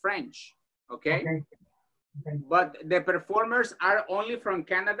name is French. Okay. But the performers are only from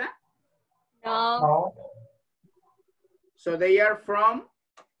Canada? No. So they are from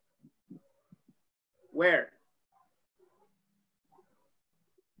where?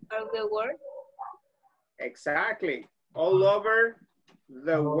 All the world. Exactly. All over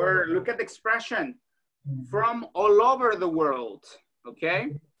the world. Look at the expression. From all over the world.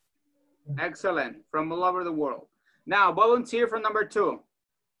 Okay? Excellent. From all over the world. Now, volunteer for number 2.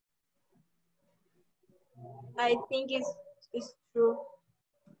 I think it's true.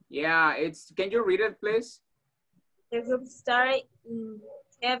 Yeah, can you read it, please? The group started in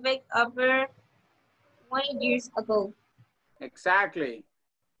Quebec over 20 years ago. Exactly.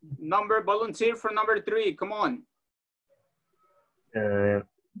 Volunteer for number 3. Come on. The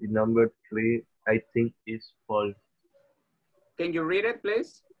number 3, I think, is false. Can you read it,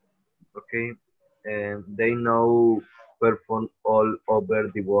 please? Okay. They now perform all over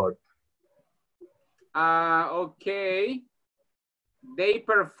the world. Okay. They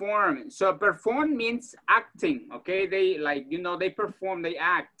perform. So perform means acting. Okay. They they perform, they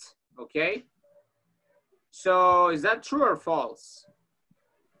act. Okay. So is that true or false?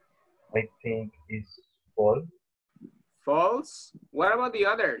 I think it's false. False. What about the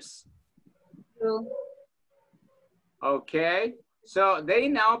others? True. Okay. So they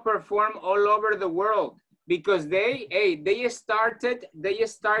now perform all over the world because they started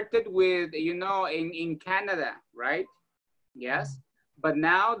with, you know, in Canada, right? Yes. But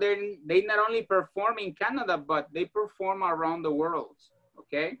now they not only perform in Canada, but they perform around the world.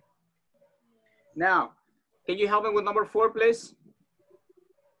 Okay. Now, can you help me with number 4, please?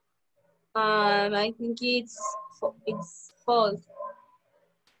 I think it's false.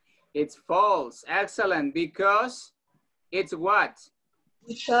 It's false. Excellent. Because it's what?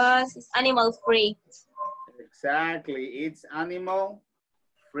 Because it's animal free. Exactly. It's animal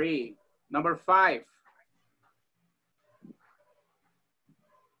free. Number 5.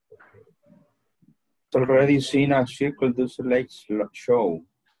 Already seen a Circle du Soleil show.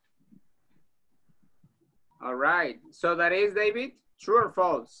 All right. So that is, David, true or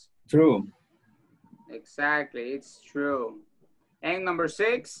false? True. Exactly. It's true. And number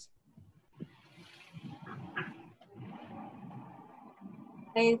 6.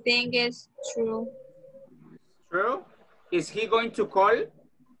 I think it's true. True. Is he going to call?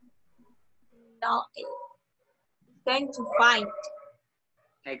 No, it's going to find.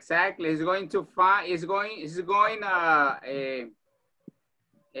 Exactly. He's going to find. He's going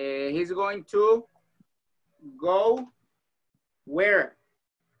to go where?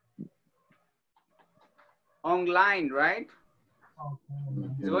 Online, right?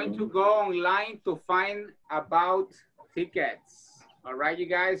 He's going to go online to find about tickets. All right, you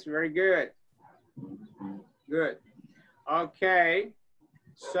guys, very good. Good. Okay.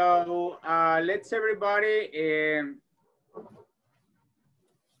 So let's everybody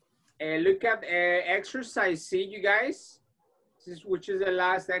look at exercise C, you guys. Which is the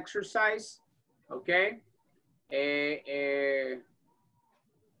last exercise. Okay. And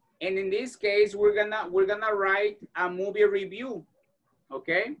in this case, we're gonna write a movie review.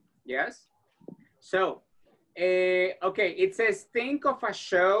 Okay. Yes. So, okay, it says think of a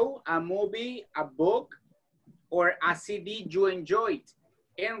show, a movie, a book, or a CD you enjoyed,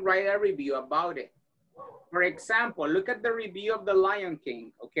 and write a review about it. For example, look at the review of The Lion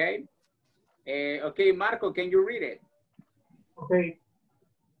King. Okay. Okay, Marco, can you read it? Okay.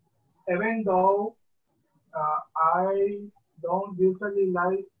 Even though I don't usually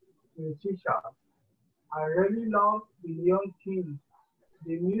like musicians, I really love The Lion King.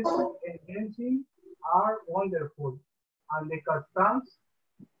 The music and dancing are wonderful, and the costumes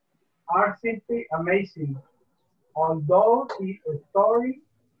are simply amazing. Although the story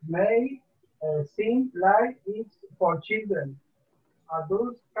may seem like it's for children,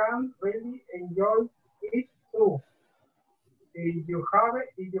 adults can really enjoy it too. If you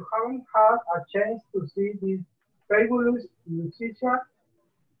haven't had a chance to see this fabulous musical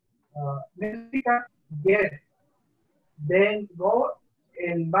yet, then go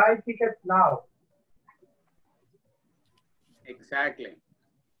and buy tickets now. Exactly.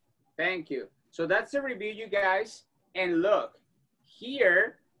 Thank you. So that's the review, you guys. And look,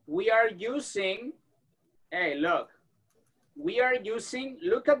 here we are using, hey, look, we are using,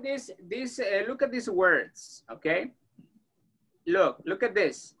 look at look at these words, okay? Look at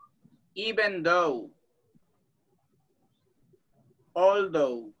this. Even though,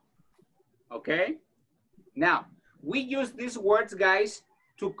 although, okay? Now, we use these words, guys,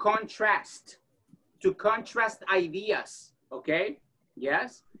 to contrast ideas, okay?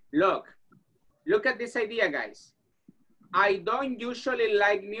 Yes, look at this idea, guys. I don't usually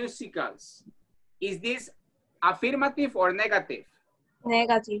like musicals. Is this affirmative or negative?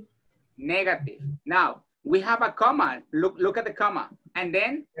 Negative. Negative. Now, we have a comma. Look at the comma. And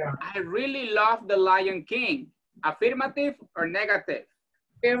then, yeah. I really love The Lion King. Affirmative or negative?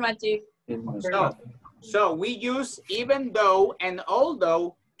 Affirmative. So we use even though and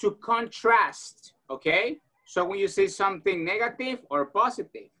although to contrast, okay? So when you say something negative or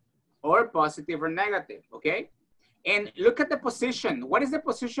positive or negative, okay? And look at the position. What is the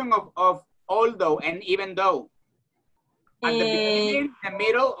position of although and even though? At the beginning, the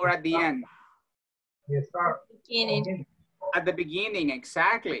middle, or at the end? Yes, sir. Beginning. At the beginning,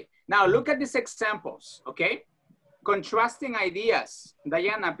 exactly. Now look at these examples, okay? Contrasting ideas.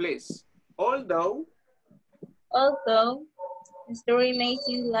 Diana, please. Although the story may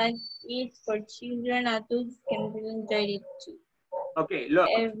seem like it's for children, adults can really enjoy it too. Okay, look.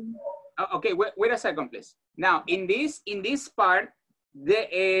 Okay, wait a second, please. Now, in this part, there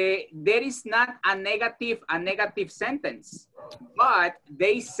is not a negative sentence, but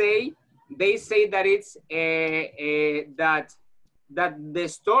they say that it's that the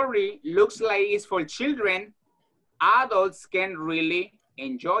story looks like it's for children. Adults can really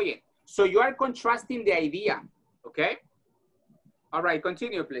enjoy it. So you are contrasting the idea, okay? All right,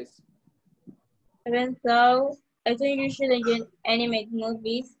 continue, please. Even though I don't usually enjoy animated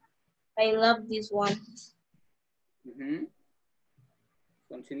movies, I love this one.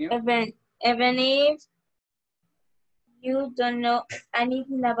 Continue. Even if you don't know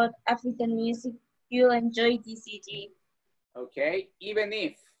anything about African music, you'll enjoy this CD. Okay, even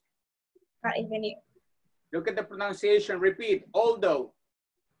if. Even if. Look at the pronunciation, repeat, although.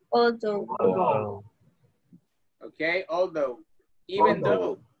 Although. Okay, although. Even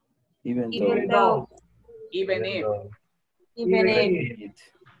though. Even though. Even if. Even if.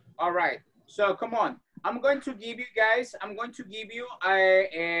 All right, so come on. I'm going to give you guys, a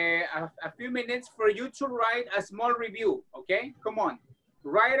few minutes for you to write a small review, okay? Come on.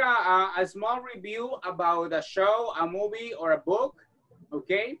 Write a small review about a show, a movie, or a book,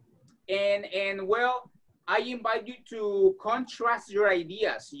 okay? And well, I invite you to contrast your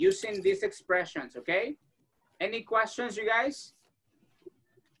ideas using these expressions, okay? Any questions, you guys?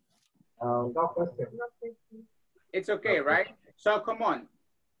 No question. It's okay, right? So come on.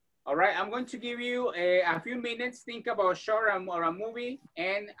 All right, I'm going to give you a few minutes. Think about a show or a movie,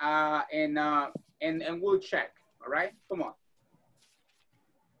 and we'll check. All right, come on.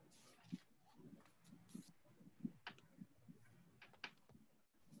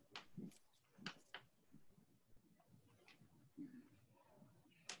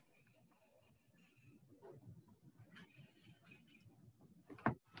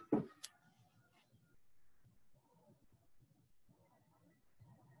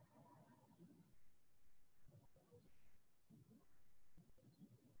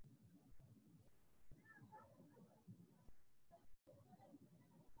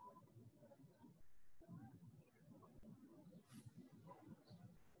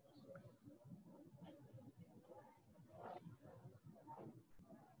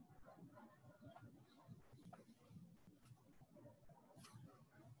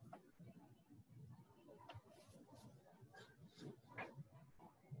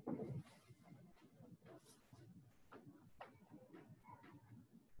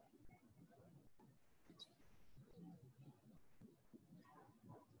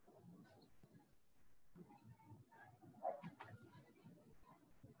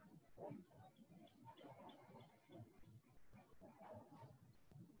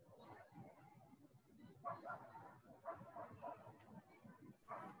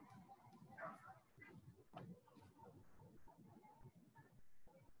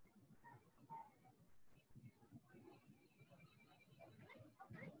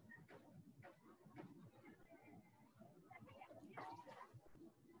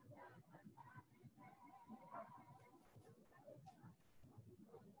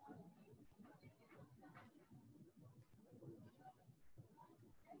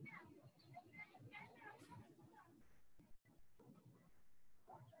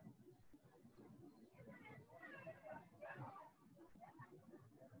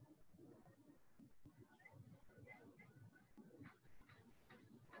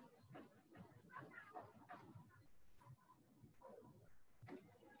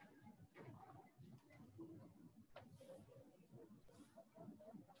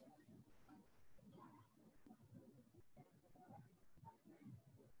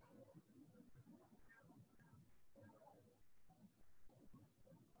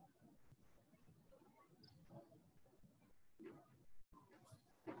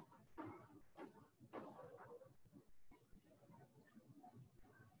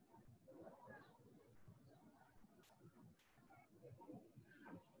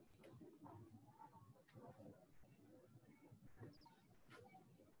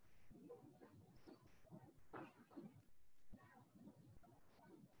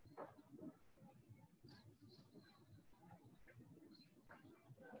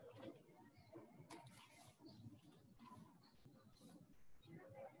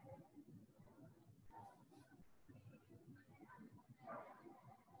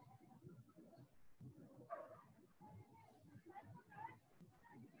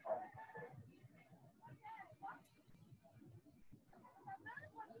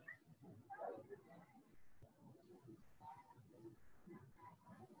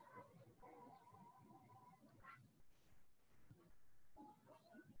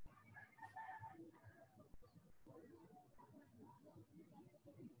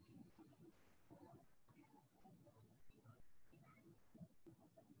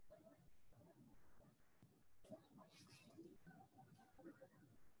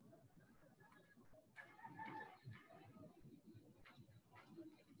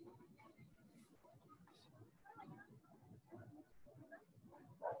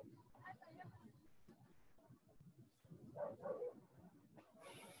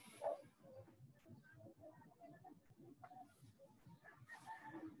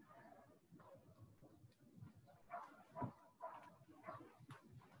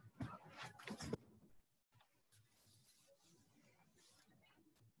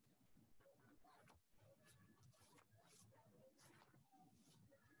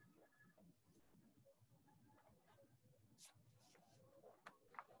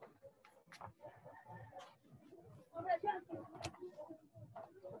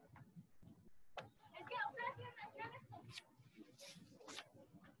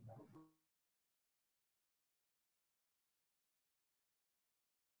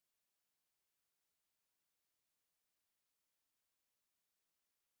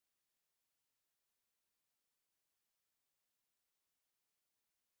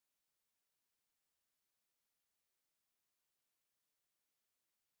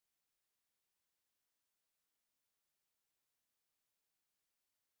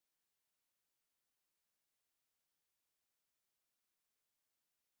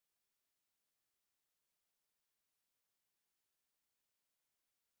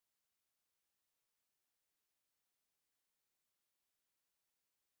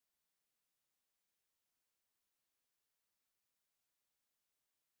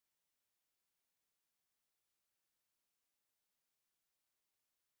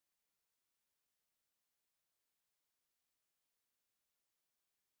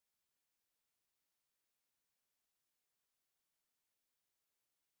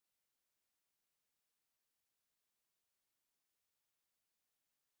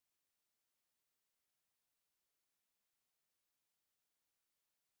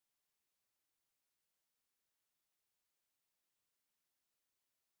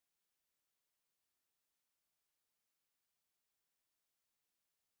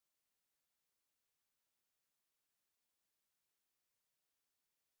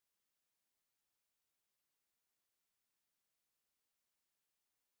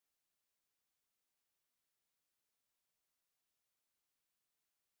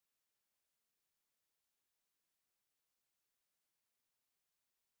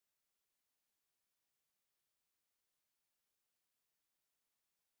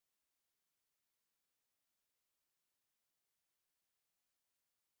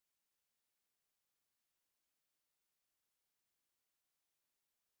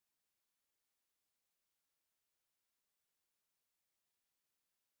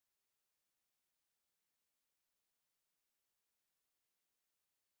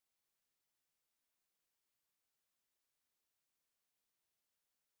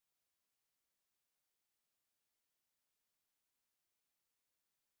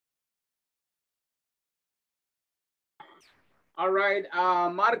 All right,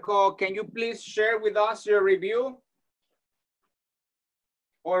 Marco, can you please share with us your review?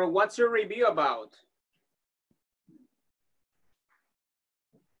 Or what's your review about?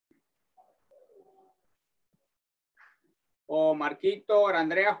 Or Marquito or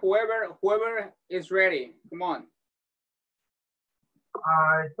Andrea, whoever is ready. Come on.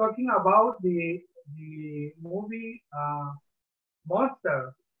 Talking about the movie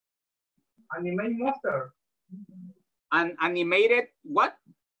Monster, anime Monster. An animated what?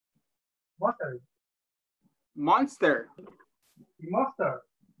 Monster. Monster. The Monster.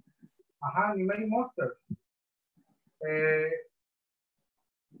 Anime Monster.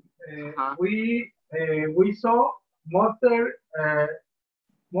 We saw Monster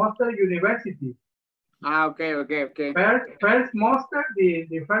University. Okay. First Monster,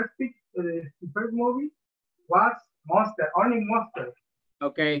 the first movie was Monster, only Monster.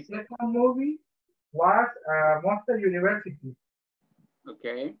 Okay. The second movie was Monster University.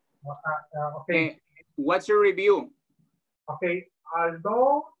 Okay. Okay. What's your review? Okay.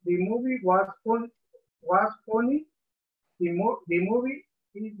 Although the movie was funny, the movie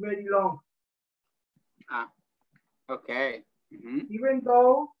is very long. Okay. Even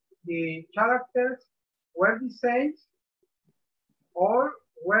though the characters were the same or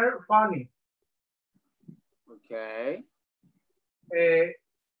were funny. Okay.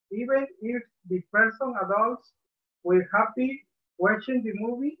 Even if the person adults were happy watching the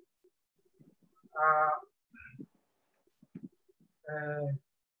movie,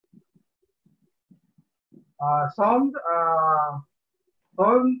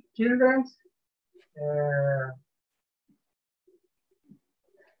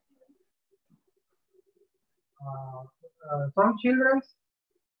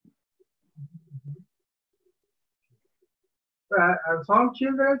 some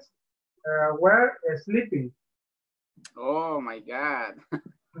children were sleeping. Oh my God.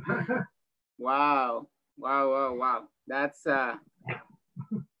 Wow. That's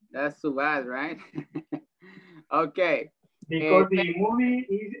too bad, right? Okay. Because the movie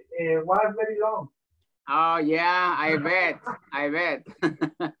was very long. Oh yeah, I bet.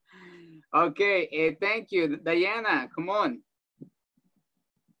 Okay, thank you. Diana, come on.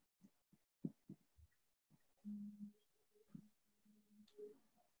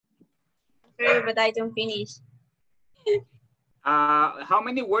 Sorry, but I don't finish. How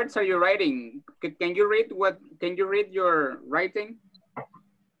many words are you writing? Can you read your writing?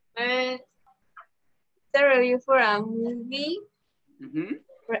 It's a review for a movie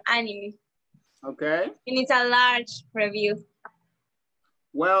for anime. Okay. And it's a large review.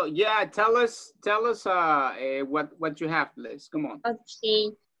 Well, yeah, tell us what you have, please. Come on. Okay.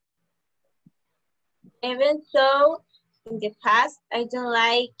 Even though in the past I don't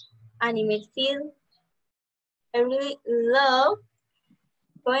like anime film, I really love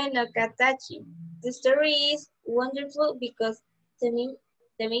Koe no Katachi. The story is wonderful because the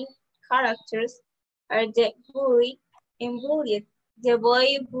main characters are the bully and bullied. The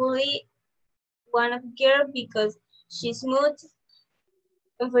boy bully one of girl because she's smooth,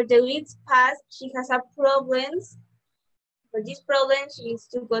 and for the weeks past she has a problems. For this problem, she needs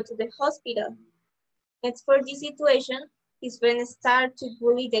to go to the hospital. And for this situation, his friends start to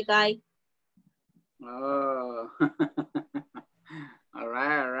bully the guy. Oh. All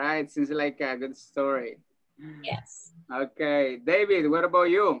right. Seems like a good story. Yes. Okay, David, what about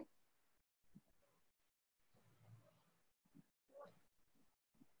you?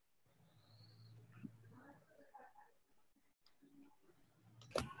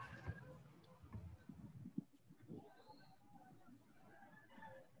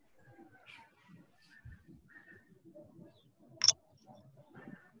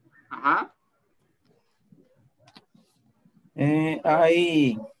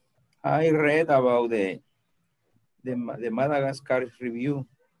 I read about the Madagascar review.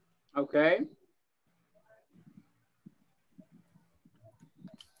 Okay.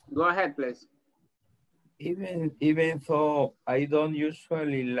 Go ahead, please. Even though I don't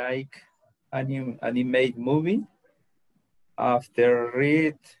usually like animated movie, after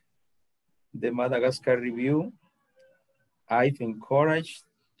read the Madagascar review, I've encouraged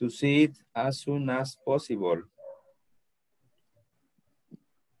to see it as soon as possible.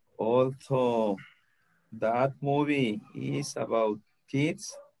 Although that movie is about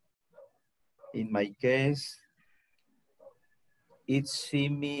kids, in my case, it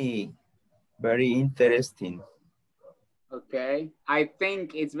seemed me very interesting. Okay, I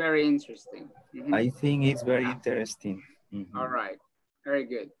think it's very interesting. I think it's very interesting. All right, very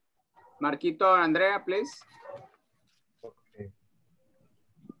good. Marquito, Andrea, please. Okay.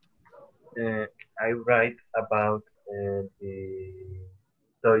 I write about the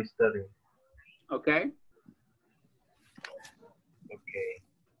Toy Story. Okay. Okay.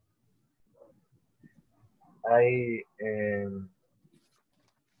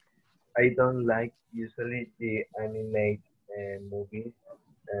 I don't like usually the animated movies,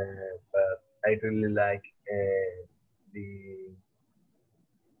 but I really like the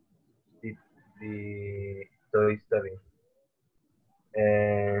the the Toy Story.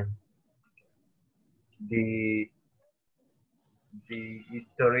 Uh, the the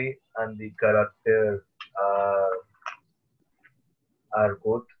history and the characters are are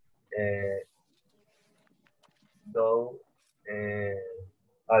good, uh, though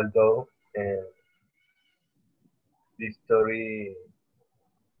although the story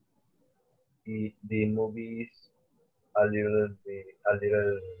the movie is a little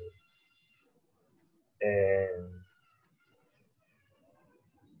um,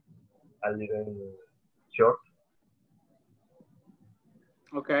 a little short.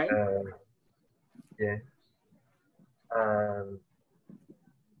 Okay. Yeah. Um,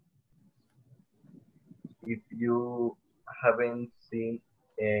 if you haven't seen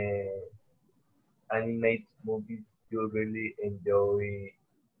animated movies, you really enjoy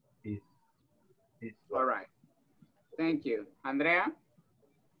this this All one. right. Thank you. Andrea?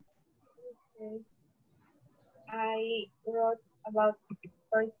 Okay. I wrote about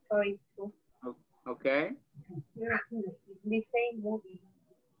Toy Story 2. Okay. The same movie.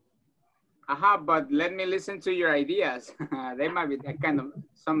 Aha, but let me listen to your ideas. They might be that kind of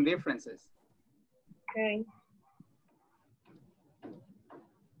some differences. Okay.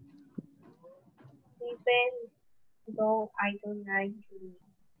 Even though I don't like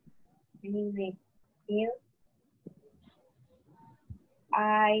the anime film,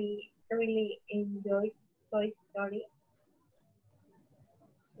 I really enjoyed Toy Story.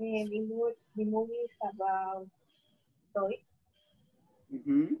 And the movie is about toys,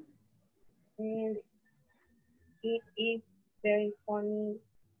 Mm-hmm. and it is very funny,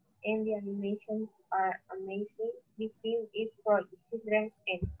 and the animations are amazing. The film is for children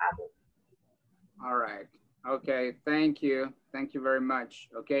and adults. All right. Okay. Thank you. Thank you very much.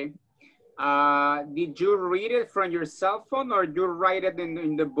 Okay. Did you read it from your cell phone or you write it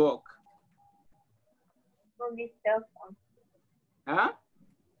in the book? From the cell phone. Huh?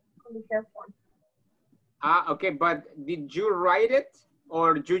 From the cell phone. Okay, but did you write it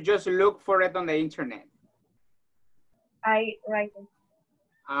or you just look for it on the internet? I write it.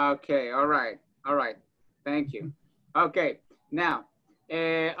 Okay, all right, all right. Thank you. Okay, now,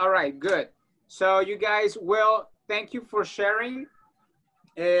 all right, good. So you guys, well, thank you for sharing.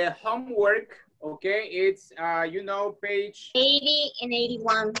 Homework, okay, it's, you know, page 80 and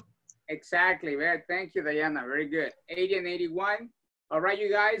 81. exactly. Very, thank you, Diana. Very good. 80 and 81. All right,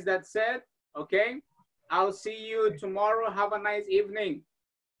 you guys, that's it. Okay. I'll see you tomorrow. Have a nice evening.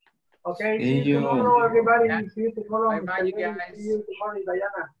 Okay, See see you you. tomorrow, everybody. Yeah. See you tomorrow. Bye-bye, you Mr. Lee. guys. See you tomorrow,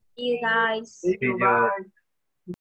 Diana. You guys. See See you. you. Bye.